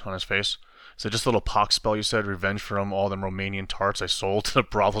smallpox on his face. So just a little pox spell, you said, revenge from all them Romanian tarts I sold to the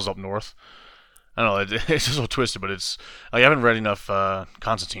brothels up north. I don't know, it's just so twisted, but it's, I haven't read enough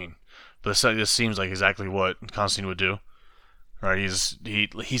Constantine, but this seems like exactly what Constantine would do. Right? He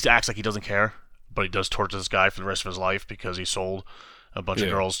acts like he doesn't care, but he does torture this guy for the rest of his life because he sold a bunch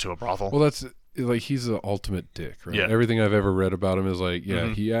of girls to a brothel. Well, that's like, he's the ultimate dick, right? Yeah. Everything I've ever read about him is like,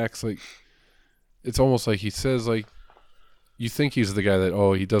 he acts like, it's almost like he says like, you think he's the guy that,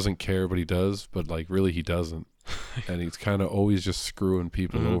 oh, he doesn't care, but he does, but like really he doesn't. And he's kind of always just screwing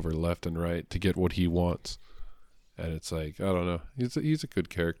people over left and right to get what he wants. And it's like, I don't know. He's a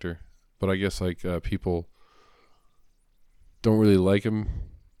good character, but I guess like people don't really like him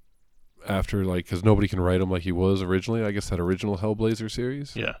after, like, because nobody can write him like he was originally. I guess that original Hellblazer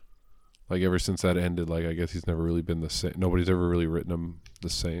series. Yeah. Like, ever since that ended, like, I guess he's never really been the same. Nobody's ever really written him the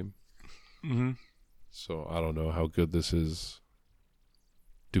same. Mm-hmm. So I don't know how good this is.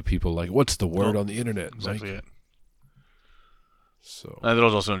 Do people like, what's the word on the internet? Exactly Mike? it. So That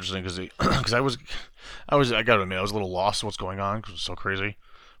was also interesting because I gotta admit I was a little lost in what's going on because it was so crazy.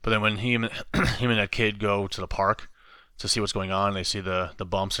 But then when him and that kid go to the park to see what's going on, they see the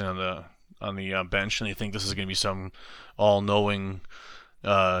bumps on the bench, and they think this is gonna be some all-knowing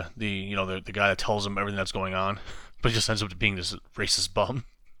the guy that tells them everything that's going on, but he just ends up being this racist bum.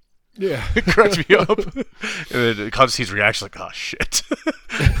 yeah, It cracks me up. And then Constantine's reaction like, oh shit,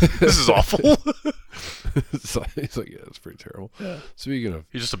 this is awful. he's like, yeah, it's pretty terrible. Yeah. Speaking of,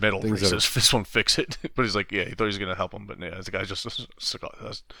 He's just a metal things that racist. This won't fix it. But he's like, yeah, he thought he was gonna help him, but yeah, the guy's just a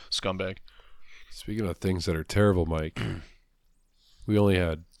scumbag. speaking of things that are terrible, Mike, we only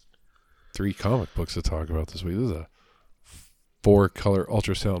had 3 comic books to talk about this week. This is a 4-color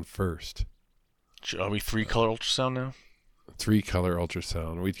ultrasound first. Are we 3-color ultrasound now? 3-color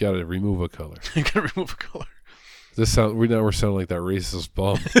ultrasound. We got to remove a color. You gotta remove a color. We're sounding like that racist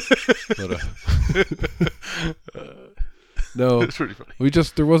bum. But, no, It's pretty funny.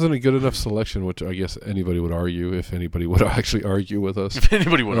 there wasn't a good enough selection, which I guess anybody would argue if anybody would actually argue with us. If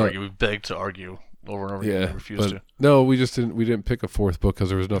anybody would argue, we begged to argue over and over again. Yeah, We refused but to. no, we didn't pick a 4th book because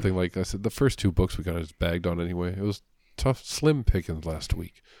there was nothing. Like I said, the first 2 books we kind of just bagged on anyway. It was tough, slim pickings last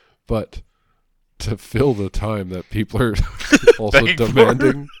week, but to fill the time that people are also Begging for.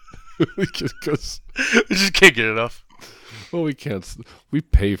 demanding, because We just can't get enough. well, we can't. We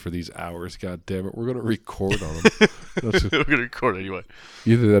pay for these hours. God damn it, we're gonna record on them. We're gonna record anyway.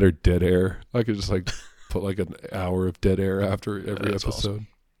 Either that or dead air. I could just like put like an hour of dead air after every That's episode. awesome.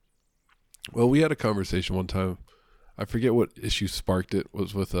 Well, we had a conversation one time. I forget what issue sparked it.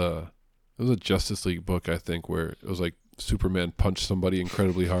 Was with it was a Justice League book, I think, where it was like Superman punched somebody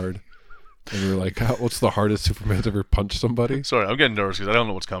incredibly hard, and we were like, "What's the hardest Superman's ever punched somebody?" Sorry, I'm getting nervous because I don't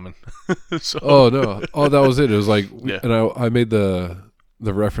know what's coming. So, Oh no! Oh, that was it. It was like, Yeah. and I made the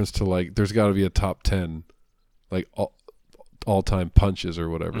reference to like, there's got to be a top 10, like all time punches or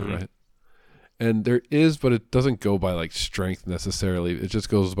whatever, Mhm. right? And there is, but it doesn't go by like strength necessarily. It just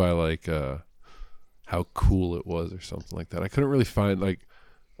goes by like how cool it was or something like that. I couldn't really find like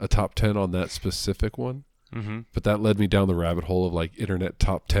a top 10 on that specific one, but that led me down the rabbit hole of like internet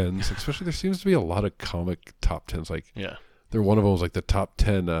top 10s. Especially there seems to be a lot of comic top 10s. Like yeah. one of them was like the top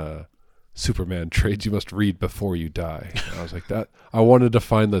 10 Superman trades you must read before you die. And I was like that. I wanted to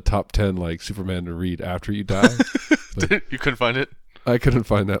find the top 10 like Superman to read after you die. But You couldn't find it? I couldn't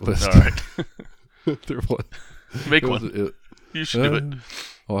find that list. All right. There was, Make it was- one. it- You should do it.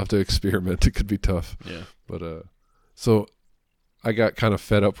 I'll have to experiment. It could be tough. Yeah. But so I got kind of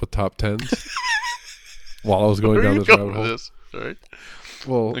fed up with top 10s while I was going Where down are you this going rabbit with hole. this?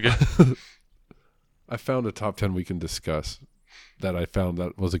 Well, All right. Okay. I found a top 10 we can discuss that I found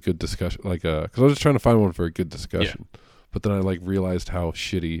that was a good discussion. Like, because I was just trying to find one for a good discussion. But then I like realized how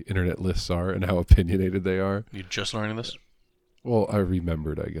shitty internet lists are and how opinionated they are. You just learning this? Well, I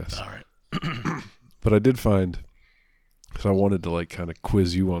remembered, I guess. All right. But I did find, because I wanted to like kind of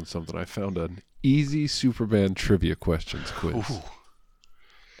quiz you on something, I found an easy Superman trivia questions quiz. Ooh.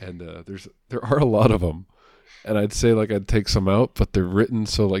 And there are a lot of them. And I'd say like I'd take some out, but they're written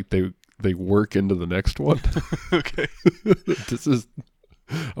so like they work into the next one. Okay. This is,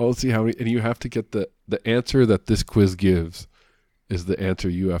 I'll see how many, and you have to get the answer that this quiz gives is the answer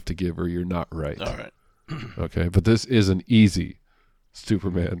you have to give or you're not right. All right. Okay, but this is an easy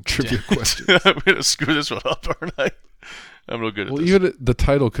Superman trivia question. I'm going to screw this one up, aren't I? I'm no good at Well, this. even the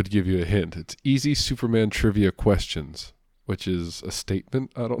title could give you a hint. It's Easy Superman Trivia Questions, which is a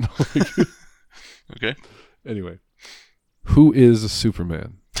statement. I don't know. Okay. Anyway, who is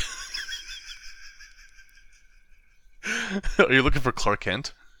Superman? Are you looking for Clark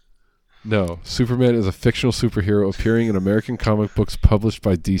Kent? No, Superman is a fictional superhero appearing in American comic books published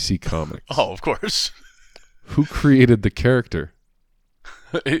by DC Comics. Oh, of course. Who created the character?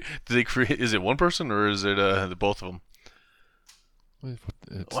 Did they create? Is it one person or is it both of them?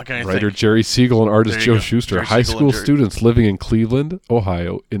 It's What can I writer think? Jerry Siegel and artist There you Joe go. Shuster, Jerry high Siegel school and Jerry- students living in Cleveland,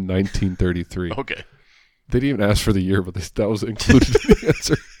 Ohio in 1933. Okay. They didn't even ask for the year, but that was included in the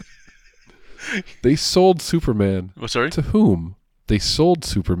answer. They sold Superman Oh, sorry. to whom? They sold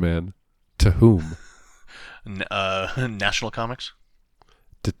Superman to whom? National Comics.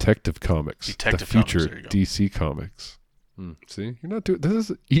 Detective Comics. Detective the future Comics, there you go. DC Comics. See, you're not doing. This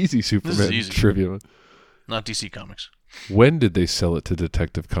is easy Superman easy. trivia. Not DC Comics. When did they sell it to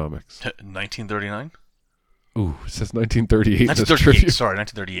Detective Comics? 1939. Ooh, it says 1938. 1938. Sorry,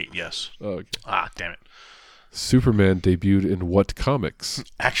 1938. Yes. Oh, okay. Ah, damn it. Superman debuted in what comics?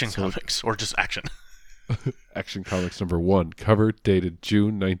 Action Comics, or just Action. Action Comics number 1. Cover dated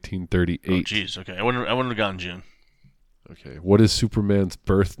June 1938. Oh, jeez. Okay, I wouldn't have gone June. Okay. What is Superman's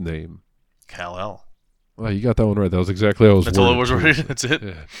birth name? Kal-El. Oh, you got that one right. That was exactly how I was. That's all it was. Right. That's it.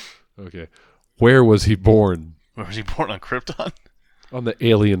 Yeah. Okay. Where was he born? Where was he born? On Krypton? On the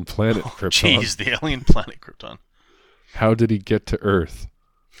alien planet Krypton. Jeez, the alien planet Krypton. How did he get to Earth?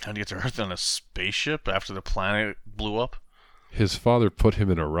 How did he get to Earth on a spaceship after the planet blew up? His father put him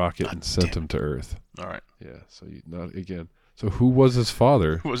in a rocket and sent him to Earth. All right. Yeah, so not again. So who was his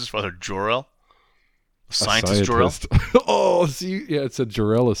father? Who was his father? Jor-El? Scientist Jor-El? Oh, see, yeah, it said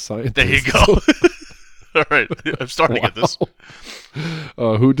Jor-El, a scientist. There you go. All right, I'm starting to get this.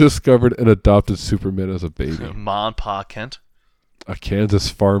 Who discovered and adopted Superman as a baby? Ma and Pa Kent. A Kansas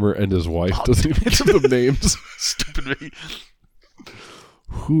farmer and his wife. Doesn't even give them names. Stupid me.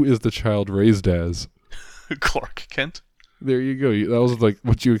 Who is the child raised as? Clark Kent. There you go. That was like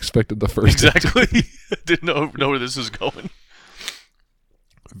what you expected the first. Exactly. I didn't know where this was going.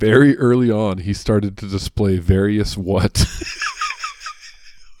 Very early on, he started to display various what?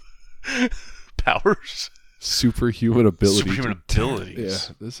 Powers. Superhuman abilities. Superhuman abilities.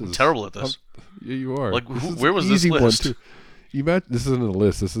 Yeah, this is I'm terrible at this. Yeah, you are. Like, where was this list? One too. This isn't a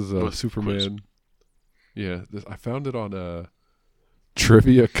list. This is a Quiz. Superman. Yeah, I found it on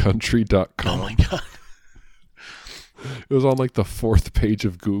triviacountry.com. Oh my god. It was on like the 4th page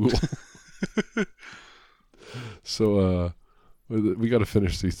of Google. So we got to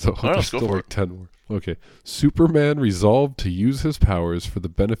finish these. So right, let's go still for like it. 10 more. Okay. Superman resolved to use his powers for the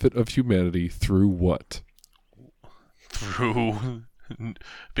benefit of humanity through what? Through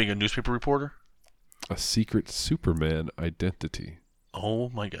being a newspaper reporter? A secret Superman identity. Oh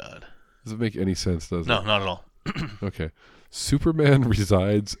my god. Does it make any sense, does it? No, not at all. Okay. Superman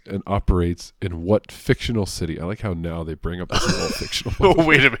resides and operates in what fictional city? I like how now they bring up this all fictional. Oh,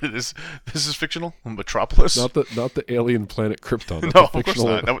 wait a minute. This is fictional? Metropolis? Not the alien planet Krypton. No, of course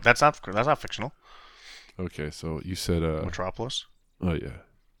not. That's not fictional. Okay, so you said Metropolis? oh yeah.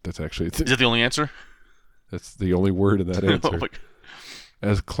 That's actually Is that the only answer? that's the only word in that Oh answer. my-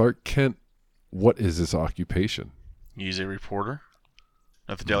 As Clark Kent, what is his occupation? He's a reporter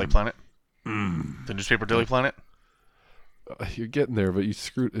at the Daily Planet. The newspaper Daily Planet. You're getting there, but you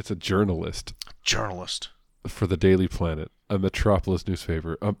screwed. It's a journalist Journalist. for the Daily Planet, a Metropolis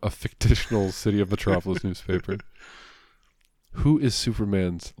newspaper, a fictional city of Metropolis newspaper. Who is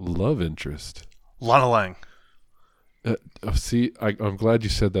Superman's love interest? Lana Lang. See, I'm glad you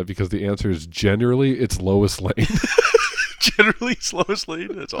said that because the answer is generally it's Lois Lane. Generally, Lois Lane.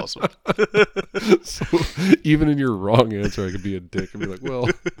 That's awesome. So even in your wrong answer, I could be a dick and be like, well,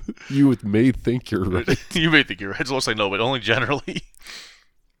 you may think you're right. You may think you're right. It's Lois Lane, no, but only generally.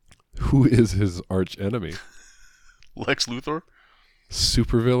 Who is his arch enemy? Lex Luthor?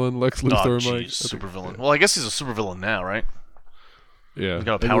 Supervillain Lex Oh, Luthor, Mike? jeez, supervillain. Well, I guess he's a supervillain now, right? Yeah. He's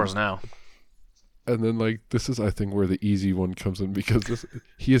got powers now. And then, like, this is, I think, where the easy one comes in because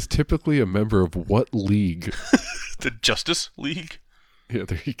he is typically a member of what league? The Justice League? Yeah,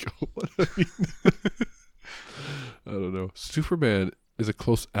 there you go. I mean, I don't know. Superman is a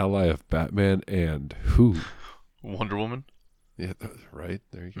close ally of Batman and who? Wonder Woman? Yeah, right.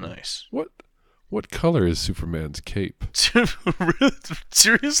 There you go. Nice. What color is Superman's cape?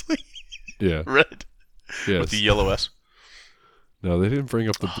 Seriously? Yeah. Red? Yes. With the yellow S? No, they didn't bring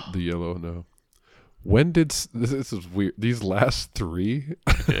up the yellow. No. When did this is weird? These last three,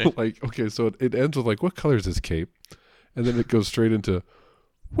 Okay. like, okay, so it ends with like, what color is his cape, and then it goes straight into,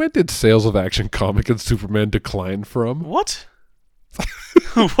 when did sales of Action Comic and Superman decline from? What?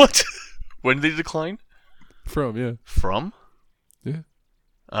 What? When did they decline? From yeah, From? Yeah.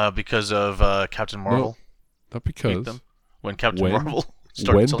 Because of Captain Marvel. not Beat because. them. When Captain When? Marvel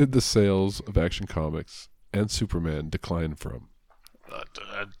started When selling. did the sales of Action Comics and Superman decline from?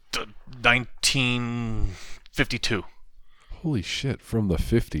 1952. Holy shit! From the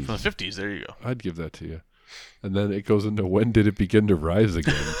 50s. From the 50s, there you go. I'd give that to you. And then it goes into when did it begin to rise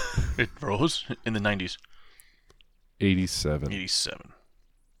again? It rose in the 90s. 87. 87.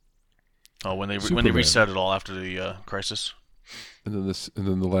 Oh, when they Superman. reset it all after the crisis And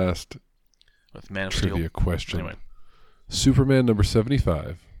then the last with Man of trivia Steel. question. Anyway, Superman number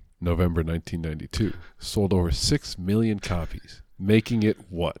 75, November 1992, sold over 6 million copies, making it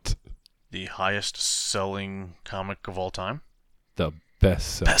what? the highest selling comic of all time. The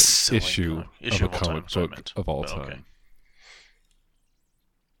best-selling Best-selling issue issue of a of all time, comic that's what I book meant. of all Oh, time. okay.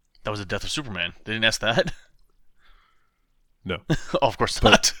 That was the death of Superman. They didn't ask that. No. Oh, of course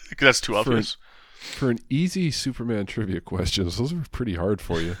not. Because that's too obvious. For an easy Superman trivia questions, those were pretty hard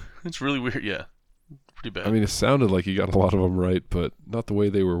for you. It's really weird. Yeah, pretty bad. I mean, it sounded like you got a lot of them right, but not the way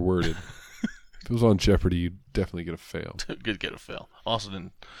they were worded. If it was on Jeopardy, you'd definitely get a fail. Good get a fail. Also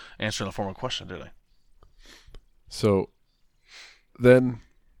didn't answer in the form of a question, did I? So then,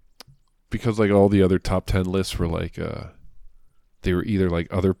 because like all the other top 10 lists were like, they were either like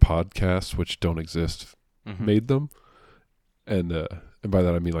other podcasts which don't exist made them, and by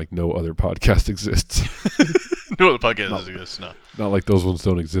that I mean like no other podcast exists. No other podcast exists. No, not like those ones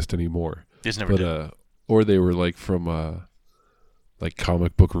don't exist anymore. It's never did. Or they were like from like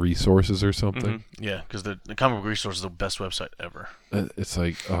comic book resources or something. Mm-hmm. Yeah, because the comic book resource is the best website ever. It's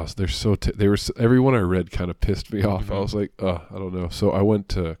like, oh, they're so they were everyone I read kind of pissed me off. I was like, oh, I don't know. So I went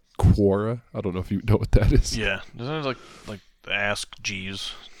to Quora. I don't know if you know what that is. Yeah, doesn't it like Ask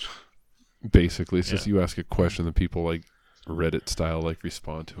Jeeves? Basically, it's just you ask a question and people like Reddit style like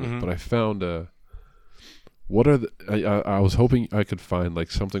respond to it. But I found what are the I was hoping I could find like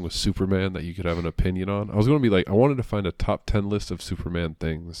something with Superman that you could have an opinion on. I was going to be like, I wanted to find a top 10 list of Superman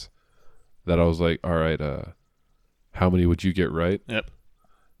things that I was like, all right, how many would you get right? Yep.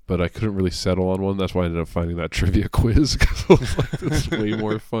 But I couldn't really settle on one. That's why I ended up finding that trivia quiz, because I was like, this is way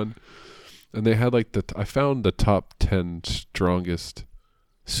more fun. And they had like I found the top 10 strongest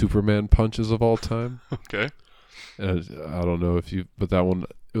Superman punches of all time. Okay. And I don't know if but that one,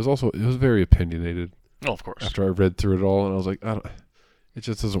 it was very opinionated. Oh, of course. After I read through it all, and I was like, it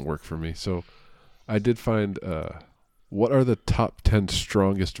just doesn't work for me. So I did find what are the top 10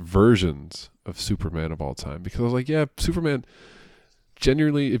 strongest versions of Superman of all time? Because I was like, yeah, Superman,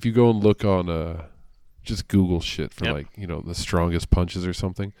 generally, if you go and look on just Google shit for like, the strongest punches or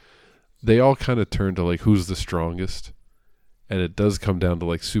something, they all kind of turn to like who's the strongest. And it does come down to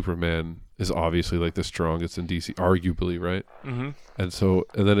like Superman is obviously like the strongest in DC, arguably, right? Mm-hmm.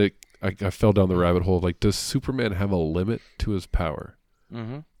 And then I fell down the rabbit hole of like, does Superman have a limit to his power?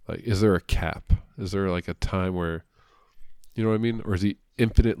 Mm-hmm. Like, is there a cap? Is there like a time where, you know what I mean? Or is he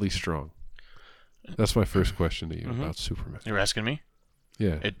infinitely strong? That's my first question to you about Superman. You're asking me?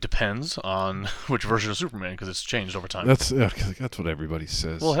 Yeah. It depends on which version of Superman, because it's changed over time. That's what everybody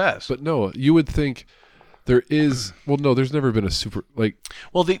says. Well, it has. But no, you would think there is. Well, no, there's never been a super like.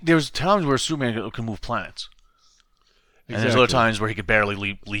 Well, there's times where Superman can move planets. Exactly. And there's other times where he could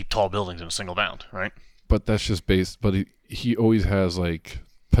barely leap tall buildings in a single bound, right? But that's just based. But he always has like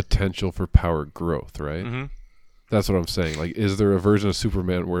potential for power growth, right? Mm-hmm. That's what I'm saying. Like, is there a version of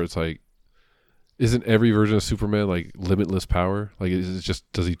Superman where it's like, isn't every version of Superman like limitless power? Like, is it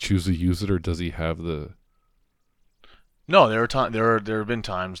just, does he choose to use it, or does he have the? No, there have been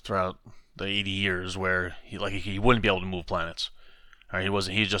times throughout the 80 years where he wouldn't be able to move planets. Right?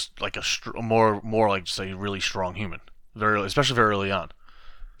 He's just like a more like just a really strong human. Especially very early on.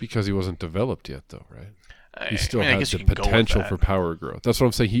 Because he wasn't developed yet, though, right? He still has the potential potential for power growth. That's what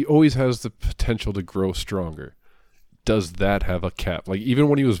I'm saying. He always has the potential to grow stronger. Does that have a cap? Like, even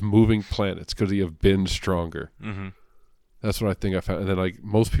when he was moving planets, could he have been stronger? Mm-hmm. That's what I think I found. And then, like,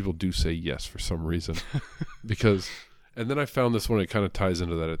 most people do say yes for some reason. And then I found this one, it kind of ties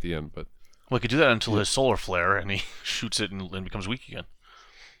into that at the end. But well, he could do that until his solar flare, and he shoots it and becomes weak again.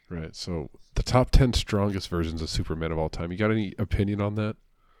 Right, so the top 10 strongest versions of Superman of all time. You got any opinion on that?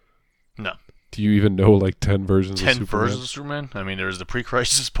 No. Do you even know like 10 versions of Superman? 10 versions of Superman? I mean, there's the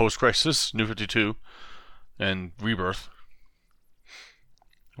pre-crisis, post-crisis, New 52, and Rebirth.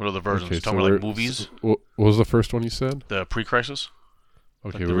 What are the versions? Okay, talking about like movies? What was the first one you said? The pre-crisis.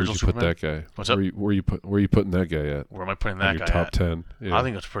 Okay, like where did you put that guy? What's up? Where are you putting that guy at? Where am I putting that guy top at? 10. Yeah. I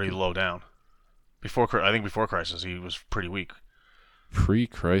think it's pretty low down. I think before Crisis, he was pretty weak.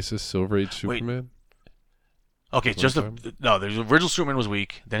 Pre-crisis Silver Age Superman? Okay, the original Superman was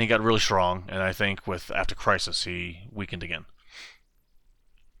weak, then he got really strong, and I think after Crisis he weakened again.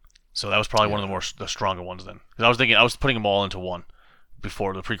 So that was probably one of the stronger ones then. Because I was putting them all into one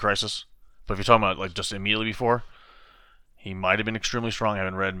before the pre-Crisis. But if you're talking about like just immediately before, he might have been extremely strong. I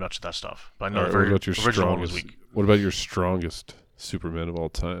haven't read much of that stuff. But I know the original one was weak. What about your strongest Superman of all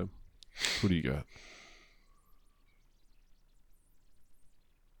time? Who do you got?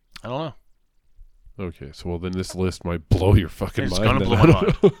 I don't know. Okay, so then this list might blow your fucking mind. It's gonna blow my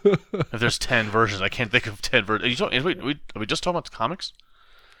mind. If there's 10 versions, I can't think of 10 versions. Are we just talking about the comics?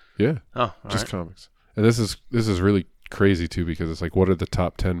 Yeah. Oh, just comics. And this is really crazy too, because it's like, what are the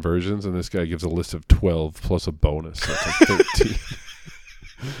top 10 versions? And this guy gives a list of 12 plus a bonus. So it's like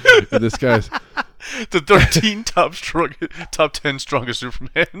 13. And this guy's the 13 top 10 strongest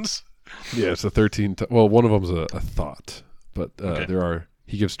Supermans. Yeah, it's the 13. Well, one of them's a thought, but there are.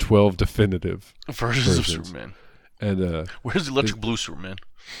 He gives 12 definitive versions of Superman. And Where's the Electric Blue Superman?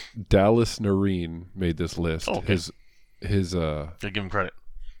 Dallas Noreen made this list. Oh, okay. His Gotta give him credit.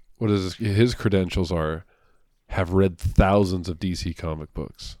 his credentials are have read thousands of DC comic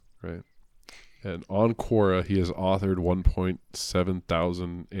books, right? And on Quora, he has authored 1.7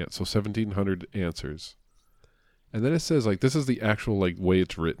 thousand, so 1,700 answers. And then it says, like, this is the actual, like, way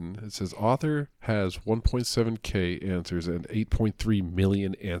it's written. It says, author has 1.7K answers and 8.3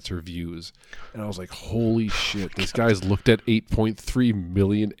 million answer views. And I was like, holy shit, this guy's looked at 8.3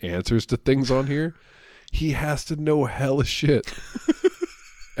 million answers to things on here. He has to know hella shit.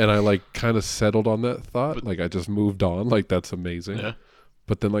 And I, like, kind of settled on that thought. Like, I just moved on. Like, that's amazing. Yeah.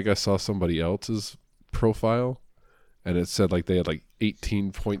 But then, like, I saw somebody else's profile, and it said, like, they had, like,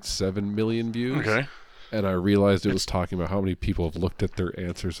 18.7 million views. Okay. And I realized it was talking about how many people have looked at their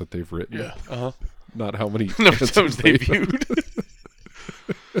answers that they've written. Yeah. Uh-huh. Not how many Numbers they they've viewed.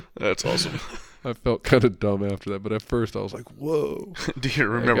 That's awesome. I felt kind of dumb after that, but at first I was like, whoa. Do you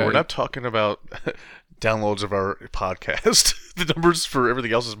remember, we're not talking about downloads of our podcast. The numbers for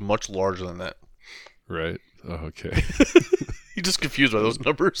everything else is much larger than that. Right. Oh, okay. You're just confused by those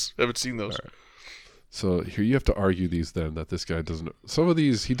numbers. I haven't seen those. Right. So here you have to argue these then, that this guy doesn't... Some of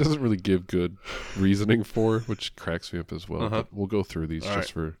these he doesn't really give good reasoning for, which cracks me up as well. But we'll go through these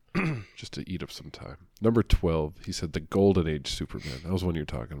just to eat up some time. Number 12, he said the Golden Age Superman. That was one you're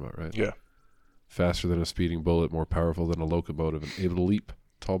talking about, right? Yeah. Faster than a speeding bullet, more powerful than a locomotive, and able to leap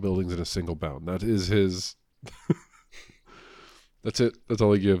tall buildings in a single bound. That is his... That's it. That's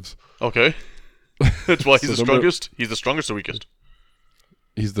all he gives. Okay. That's why he's the strongest? He's the strongest or weakest?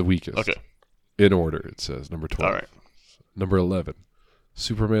 He's the weakest. Okay. In order, it says. Number 12. All right. Number 11,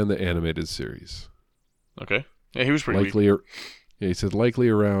 Superman the Animated Series. Okay. Yeah, he was pretty weak. Yeah, he said likely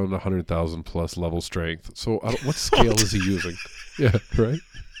around 100,000 plus level strength. So what scale is he using? Yeah, right?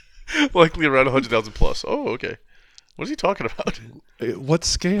 Likely around 100,000 plus. Oh, okay. What is he talking about? What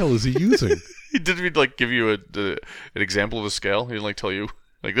scale is he using? He didn't like give you an example of the scale. He didn't like tell you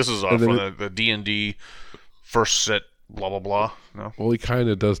like this is from the D&D first set. Blah blah blah. No. Well, he kind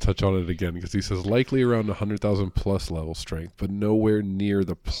of does touch on it again because he says likely around 100,000 plus level strength, but nowhere near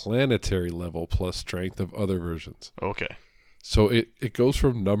the planetary level plus strength of other versions. Okay. So it goes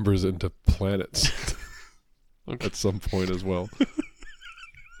from numbers into planets at some point as well.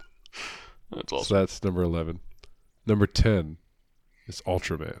 That's awesome. So that's number 11. Number 10 is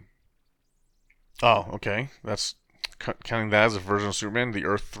Ultraman. Oh, okay. That's counting that as a version of Superman, the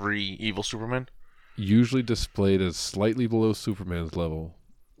Earth 3 evil Superman. Usually displayed as slightly below Superman's level.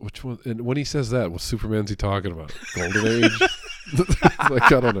 Which one? And when he says that, what Superman's he talking about? Golden Age?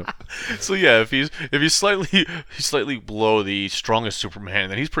 Like, I don't know. So yeah, if he's slightly below the strongest Superman,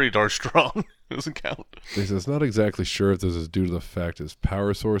 then he's pretty darn strong. It doesn't count. He says not exactly sure if this is due to the fact his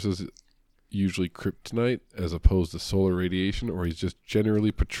power source is usually kryptonite as opposed to solar radiation, or he's just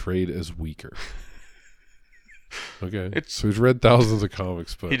generally portrayed as weaker. Okay, so he's read thousands of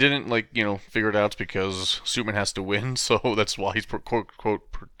comics, but he didn't figure it out because Superman has to win, so that's why he's quote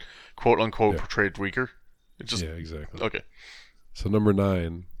unquote portrayed weaker. It's just exactly. Okay. So number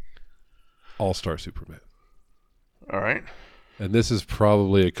 9, All-Star Superman. All right. And this is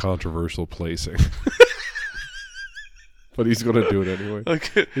probably a controversial placing, but he's going to do it anyway.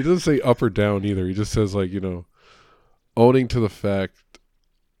 Okay. He doesn't say up or down either. He just says owing to the fact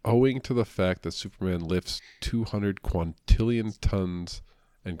that Superman lifts 200 quintillion tons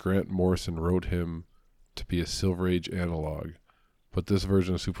and Grant Morrison wrote him to be a Silver Age analog, but this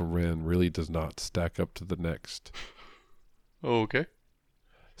version of Superman really does not stack up to the next. Oh, okay.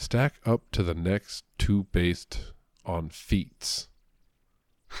 Stack up to the next two based on feats.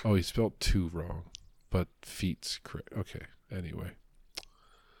 Oh, he spelled 2 wrong, but feats correct. Okay, anyway.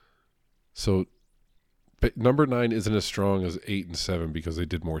 So... But number 9 isn't as strong as 8 and 7 because they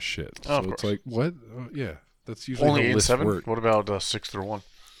did more shit. So it's like, what? Yeah, that's usually only how 8 and lists 7. work. What about 6 through 1?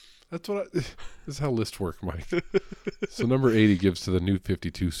 That's what. This is how lists work, Mike. So number 8 he gives to the New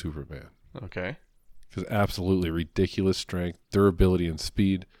 52 Superman. Okay. Because absolutely ridiculous strength, durability, and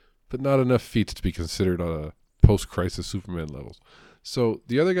speed, but not enough feats to be considered on a post-crisis Superman levels. So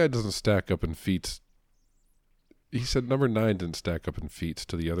the other guy doesn't stack up in feats. He said number 9 didn't stack up in feats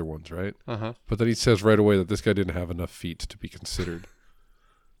to the other ones, right? Uh-huh. But then he says right away that this guy didn't have enough feats to be considered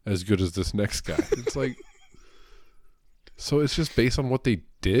as good as this next guy. It's like... So it's just based on what they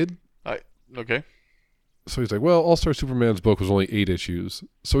did? Okay. So he's like, well, All-Star Superman's book was only 8 issues,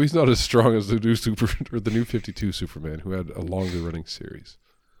 so he's not as strong as the New 52 Superman, who had a longer-running series.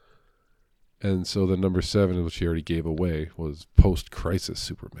 And so the number 7, which he already gave away, was Post-Crisis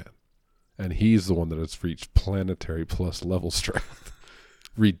Superman. And he's the one that has reached planetary plus level strength,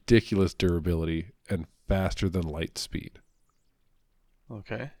 ridiculous durability, and faster than light speed.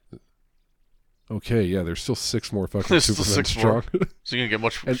 Okay. Okay, yeah, there's still 6 more fucking There's still Supermen 6 strong. more. So you're going to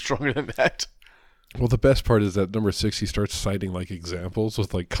get much stronger than that. Well, the best part is that number 6, he starts citing like examples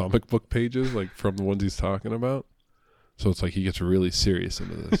with like comic book pages, like from the ones he's talking about. So it's like he gets really serious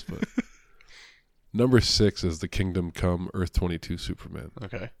into this. But number 6 is the Kingdom Come Earth 22 Superman.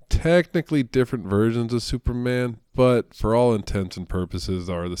 Okay. Technically different versions of Superman, but for all intents and purposes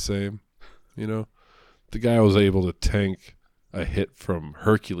are the same. You know, the guy was able to tank a hit from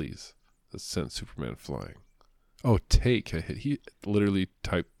Hercules that sent Superman flying. Oh, take a hit. He literally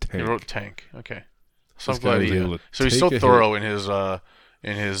typed tank. He wrote tank. Okay. So This I'm glad guy was able to so he's take so a thorough in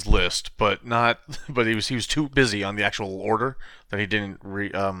his list, but not. But he was too busy on the actual order that he didn't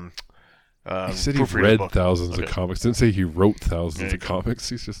He said he proofread his read book. thousands of Okay. comics. Didn't say he wrote thousands There of you go. comics.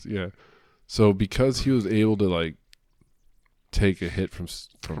 He's just So because he was able to like take a hit from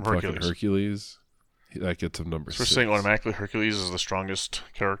fucking Hercules. Hercules, that gets him number So we're 6. saying automatically Hercules is the strongest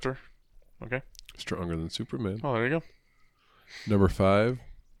character. Okay. Stronger than Superman. Oh, there you go. Number 5,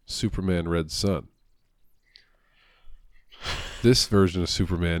 Superman Red Sun. This version of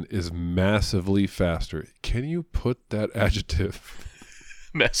Superman is massively faster. Can you put that adjective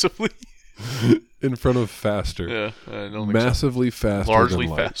Massively. in front of faster? Yeah. I don't think Massively so. faster Largely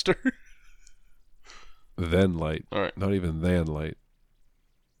than light. faster. Than light. All right. Not even than light.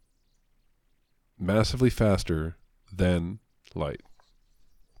 Massively faster than light.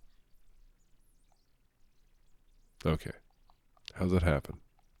 Okay. How's that happen?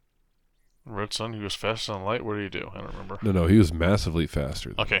 Red Sun, he was faster than light. What did he do? I don't remember. No, he was massively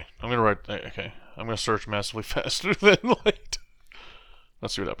faster. Okay, I'm gonna write. Okay, I'm gonna search massively faster than light.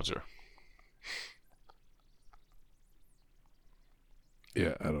 Let's see what happens here.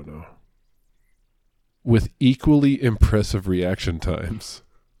 Yeah, I don't know. With equally impressive reaction times.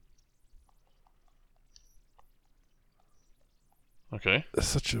 Okay.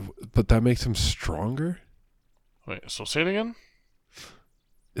 But that makes him stronger? Wait. So say it again.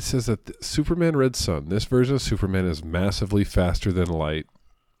 It says that Superman Red Sun, this version of Superman is massively faster than light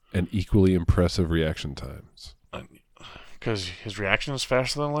and equally impressive reaction times. Because his reaction is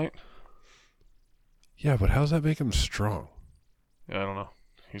faster than light. Yeah, but how does that make him strong? Yeah, I don't know.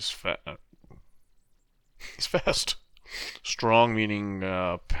 He's fat. He's fast. Strong meaning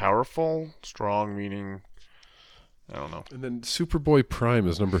powerful. Strong meaning I don't know. And then Superboy Prime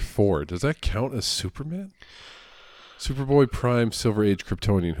is number 4. Does that count as Superman? Superboy Prime, Silver Age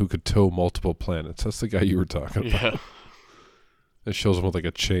Kryptonian, who could tow multiple planets. That's the guy you were talking about. Yeah. It shows him with like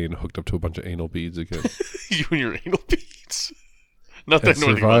a chain hooked up to a bunch of anal beads again. You and your anal beads. Not and that I know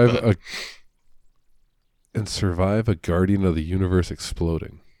anything about that. survive a Guardian of the Universe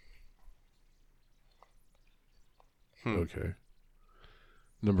exploding. Okay.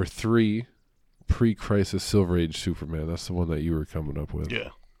 Number 3, pre-crisis Silver Age Superman. That's the one that you were coming up with. Yeah.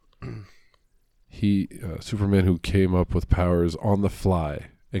 Superman who came up with powers on the fly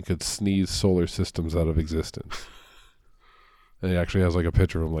and could sneeze solar systems out of existence. And he actually has like a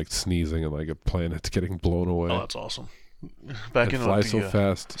picture of him like sneezing and like a planet's getting blown away. Oh, that's awesome. Back and in fly the so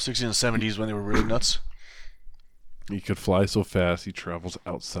fast. 60s and 70s when they were really nuts. He could fly so fast he travels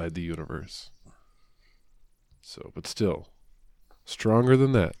outside the universe. So, but still, stronger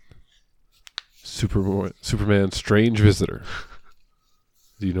than that. Superman Strange Visitor.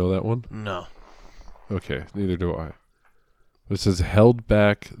 Do you know that one? No. Okay, neither do I. It says held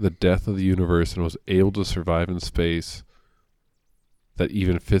back the death of the universe and was able to survive in space that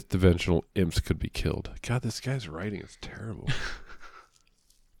even fifth dimensional imps could be killed. God, this guy's writing is terrible.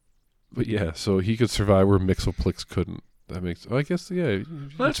 But yeah, so he could survive where Mixoplex couldn't. That makes I guess he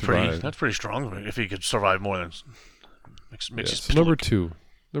That's survive. pretty strong if he could survive more than Yeah, so number two,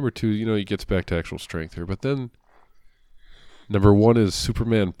 he gets back to actual strength here. But then number 1 is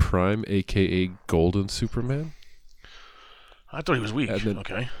Superman Prime, aka Golden Superman. I thought he was weak. Then,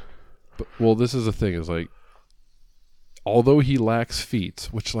 okay. But, well, this is the thing, is like, although he lacks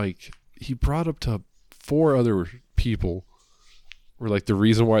feats, which like he brought up to 4 other people, were like the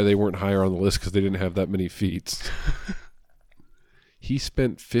reason why they weren't higher on the list because they didn't have that many feats. He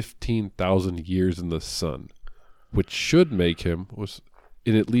spent 15,000 years in the sun, which should make him,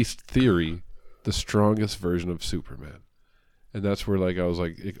 in at least theory, the strongest version of Superman. And that's where like I was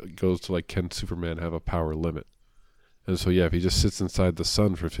like, it goes to like, can Superman have a power limit? And so yeah, if he just sits inside the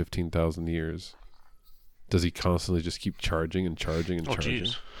sun for 15,000 years, does he constantly just keep charging and charging and charging?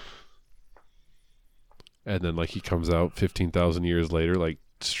 Jeez. And then like he comes out 15,000 years later like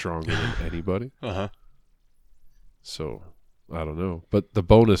stronger than anybody. Uh-huh. So I don't know. But the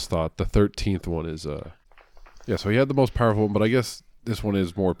bonus thought, the 13th one is so he had the most powerful one, but I guess this one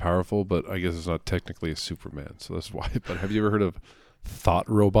is more powerful, but I guess it's not technically a Superman, so that's why. But have you ever heard of Thought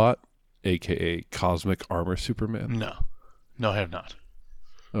Robot, a.k.a. Cosmic Armor Superman? No, I have not.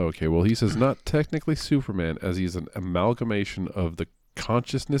 Okay, well, he says not technically Superman, as he's an amalgamation of the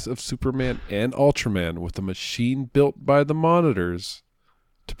consciousness of Superman and Ultraman with a machine built by the monitors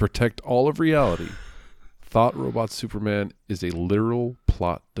to protect all of reality. Thought Robot Superman is a literal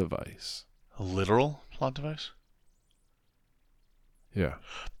plot device. A literal plot device? Yeah.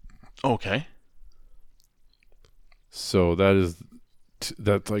 Okay. So that's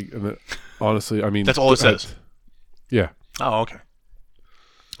like, honestly, I mean, that's all it says. Yeah. Oh, okay.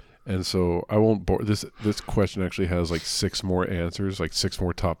 And so I won't bore this question actually has like 6 more answers, like 6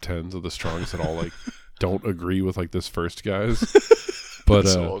 more top 10s of the strongest that all like don't agree with like this first guy's. But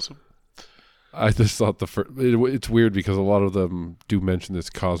that's so awesome. I just thought it's weird because a lot of them do mention this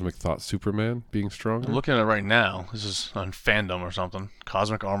Cosmic Thought Superman being stronger. I'm looking at it right now. This is on Fandom or something.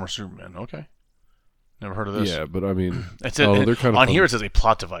 Cosmic Armor Superman. Okay. Never heard of this. Yeah, but I mean, they're kind of on here it says a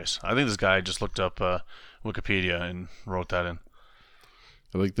plot device. I think this guy just looked up Wikipedia and wrote that in.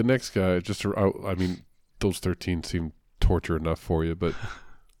 Like the next guy, I mean, those 13 seem torture enough for you, but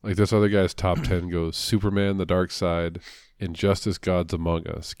like this other guy's top 10 goes Superman, The Dark Side, Injustice, Gods Among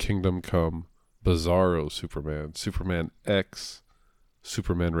Us, Kingdom Come, Bizarro Superman, Superman X,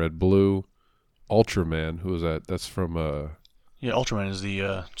 Superman Red Blue, Ultraman, who is that? That's from yeah, Ultraman is the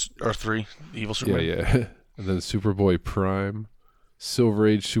Earth 3, the evil Superman. Yeah. And then Superboy Prime, Silver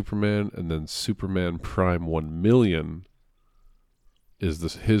Age Superman, and then Superman Prime 1 million is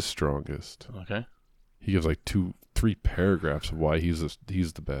his strongest. Okay. He gives like 2-3 paragraphs of why he's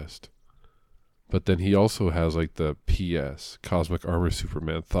the best. But then he also has like the PS, Cosmic Armor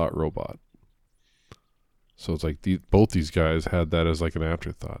Superman Thought Robot. So it's like both these guys had that as like an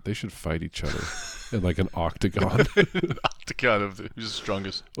afterthought. They should fight each other in like an octagon. An octagon of who's the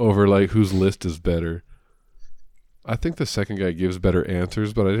strongest. Over like whose list is better. I think the second guy gives better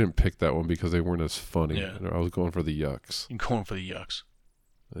answers, but I didn't pick that one because they weren't as funny. Yeah. I was going for the yucks. You're going for the yucks.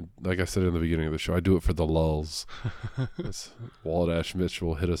 And like I said in the beginning of the show, I do it for the lulls. Wallet Ash Mitch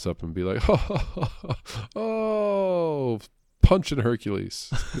will hit us up and be like, oh, punching Hercules.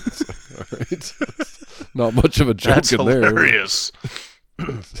 All right. Not much of a joke That's in hilarious. there.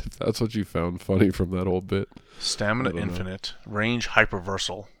 If that's what you found funny from that old bit. Stamina Infinite, Range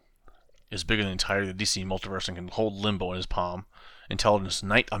Hyperversal, is bigger than the entirety of the DC multiverse and can hold Limbo in his palm. Intelligence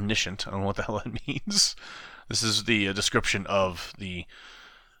Night Omniscient. I don't know what the hell that means. This is the description of the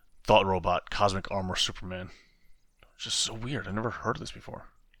Thought Robot, Cosmic Armor Superman. It's just so weird. I never heard of this before.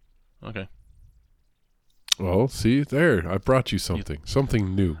 Okay. Well, see, there. I brought you something.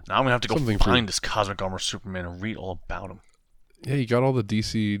 Something new. Now I'm going to have to go find this Cosmic Armor Superman and read all about him. Yeah, you got all the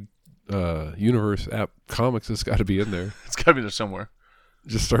DC Universe app comics. It's got to be in there. It's got to be there somewhere.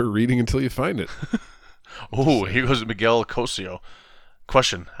 Just start reading until you find it. Oh, here goes Miguel Cosio.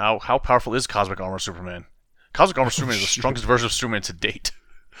 Question: How powerful is Cosmic Armor Superman? Cosmic Armor Superman is the strongest version of Superman to date.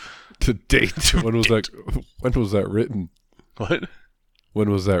 To date? When was that written? What?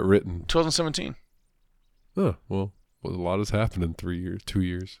 When was that written? 2017. Oh, well, a lot has happened in 3 years, 2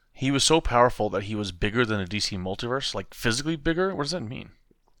 years. He was so powerful that he was bigger than a DC multiverse, like physically bigger. What does that mean?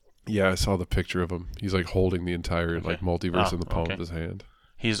 Yeah, I saw the picture of him. He's like holding the entire like multiverse in the palm of his hand.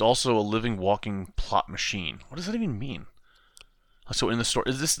 He's also a living, walking plot machine. What does that even mean? So in the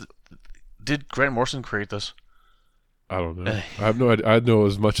story, did Grant Morrison create this? I don't know. I have no idea. I know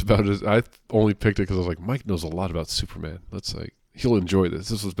as much about it as I only picked it because I was like, Mike knows a lot about Superman. He'll enjoy this.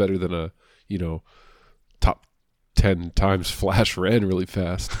 This was better than a top 10 times Flash ran really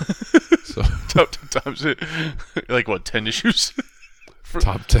fast. So top 10 times, like what, 10 issues?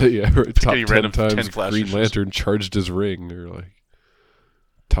 Top 10, yeah. Right. Top 10 times 10 Green Lantern charged his ring. Or like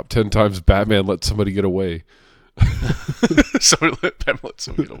top 10 times Batman let somebody get away. Somebody let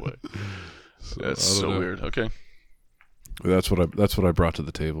somebody get away. So, that's so weird. Okay. That's what I brought to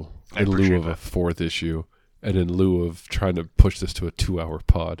the table in lieu of a 4th issue, and in lieu of trying to push this to a 2-hour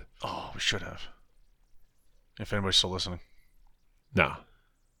pod. Oh, we should have. If anybody's still listening. Nah.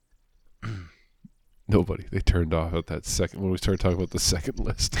 Nobody. They turned off at that second when we started talking about the second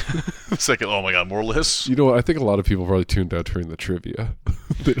list. Oh my god, more lists? You know what? I think a lot of people probably tuned out during the trivia.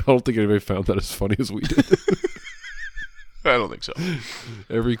 I don't think anybody found that as funny as we did. I don't think so.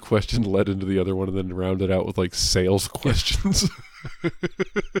 Every question led into the other one and then rounded out with like sales questions. Oh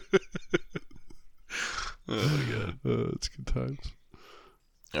my god. It's good times.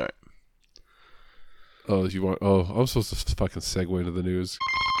 All right. Oh, I'm supposed to fucking segue into the news.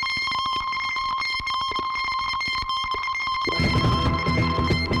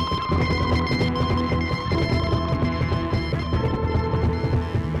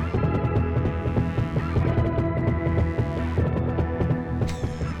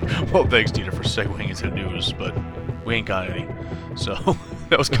 Well, thanks, Dieter, for segueing into the news, but we ain't got any. So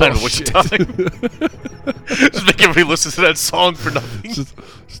that was kind of a waste of time. Just make everybody listen to that song for nothing. Just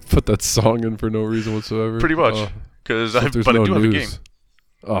put that song in for no reason whatsoever. Pretty much. Because I do have a game.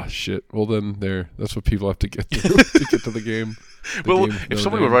 Oh, shit. Well, then that's what people have to get through to get to the game. Well, if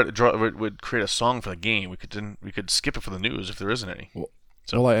somebody would create a song for the game, we could skip it for the news if there isn't any.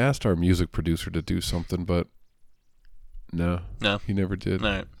 Well, I asked our music producer to do something, but no, he never did. All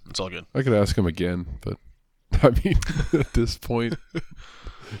right, it's all good. I could ask him again, but I mean, at this point,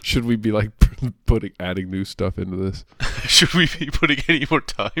 should we be like adding new stuff into this? Should we be putting any more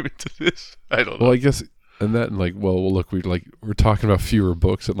time into this? I don't know. Well, I guess, and look, we're talking about fewer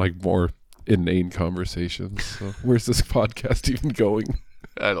books and like more inane conversations. So where's this podcast even going?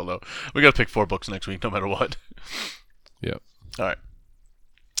 I don't know. We got to pick 4 books next week, no matter what. Yeah. All right.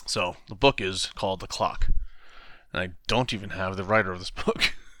 So the book is called The Clock, and I don't even have the writer of this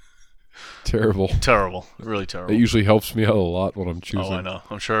book. Terrible. Terrible. Really terrible. It usually helps me out a lot when I'm choosing. Oh, I know.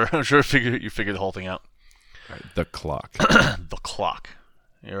 I'm sure. You figured the whole thing out. Right, The Clock. The Clock.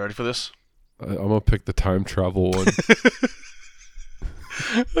 You ready for this? I'm gonna pick the time travel one.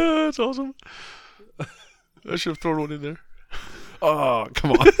 That's awesome. I should have thrown one in there. Oh,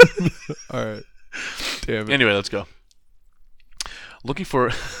 come on. All right. Damn it. Anyway, let's go. Looking for...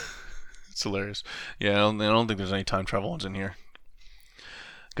 It's hilarious. Yeah, I don't think there's any time travel ones in here.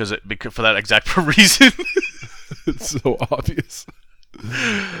 Because for that exact reason. It's so obvious.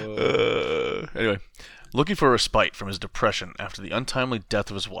 Anyway, looking for a respite from his depression after the untimely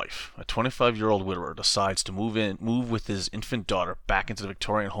death of his wife, a 25-year-old widower decides to move with his infant daughter back into the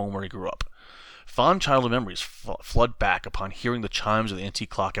Victorian home where he grew up. Fond childhood memories flood back upon hearing the chimes of the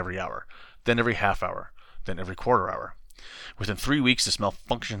antique clock every hour, then every half hour, then every quarter hour. Within 3 weeks, this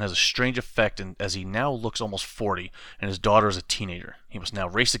malfunction has a strange effect, and as he now looks almost 40, and his daughter is a teenager, he must now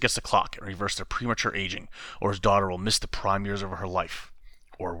race against the clock and reverse their premature aging, or his daughter will miss the prime years of her life,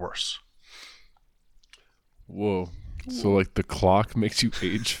 or worse. Whoa. So, like, the clock makes you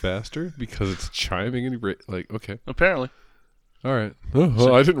age faster because it's chiming and okay. Apparently. All right.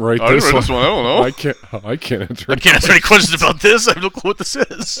 Oh, I didn't write this one. I didn't write this one. I don't know. I can't answer. I can't answer any questions about this. I have no clue what this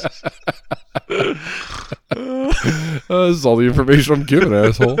is. This is all the information I'm given,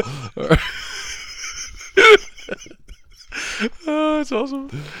 asshole. That's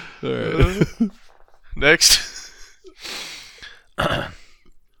awesome. All right. Next.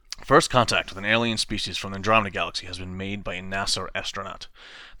 First contact with an alien species from the Andromeda Galaxy has been made by a NASA astronaut.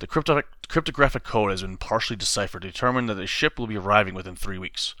 The cryptographic code has been partially deciphered to determine that the ship will be arriving within 3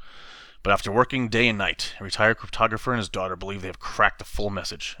 weeks. But after working day and night, a retired cryptographer and his daughter believe they have cracked the full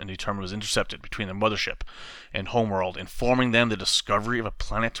message and determined it was intercepted between their mothership and homeworld, informing them the discovery of a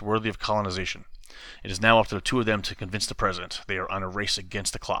planet worthy of colonization. It is now up to the two of them to convince the president they are on a race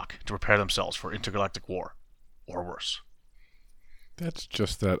against the clock to prepare themselves for intergalactic war, or worse. That's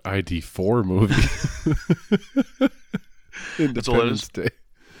just that ID4 movie. Independence Day.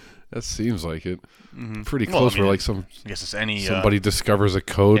 That seems like it. Mm-hmm. Pretty close. Where like I guess it's somebody discovers a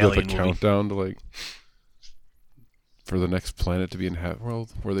code with a countdown to like for the next planet to be in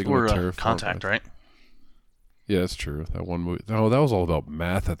world where they go to terraform. Contact, right? Yeah, that's true. That one movie. No, that was all about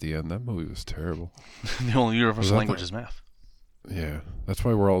math at the end. That movie was terrible. The only universal language is math. Yeah, that's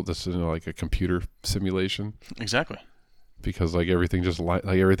why we're all just in like a computer simulation. Exactly. Because like everything just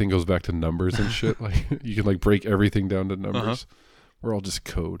everything goes back to numbers and shit. Like you can like break everything down to numbers. Uh-huh. We're all just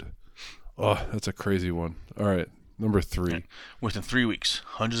code. Oh, that's a crazy one. All right, number 3. Okay. Within 3 weeks,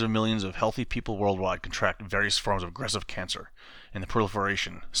 hundreds of millions of healthy people worldwide contract various forms of aggressive cancer, and the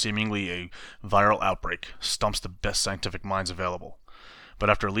proliferation, seemingly a viral outbreak, stumps the best scientific minds available. But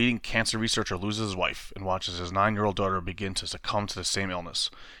after a leading cancer researcher loses his wife and watches his 9-year-old daughter begin to succumb to the same illness,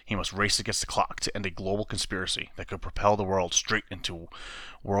 he must race against the clock to end a global conspiracy that could propel the world straight into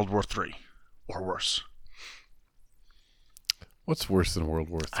World War III, or worse. What's worse than World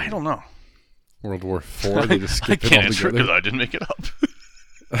War III? I don't know. World War IV? They just skip I can't answer it because I didn't make it up.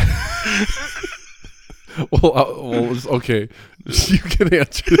 Well, okay. You can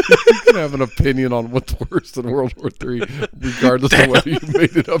answer. You can have an opinion on what's worse than World War III, regardless of whether you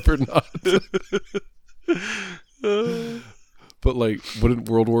made it up or not. But like, wouldn't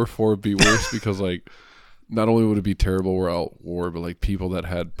World War IV be worse? Because like, not only would it be terrible without war, but like people that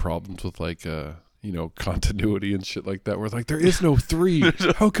had problems with like continuity and shit like that. We're like, there is no 3.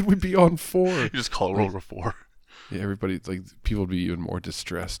 How could we be on 4? You just call it World War 4. Yeah, everybody like people would be even more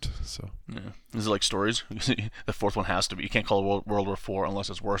distressed. So yeah, is it like stories? The 4th one has to be. You can't call it World War 4 unless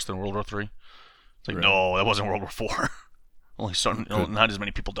it's worse than World War 3. It's like, right. No, that wasn't World War 4. Not as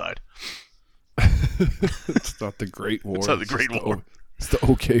many people died. It's not the Great War. It's not the Great War.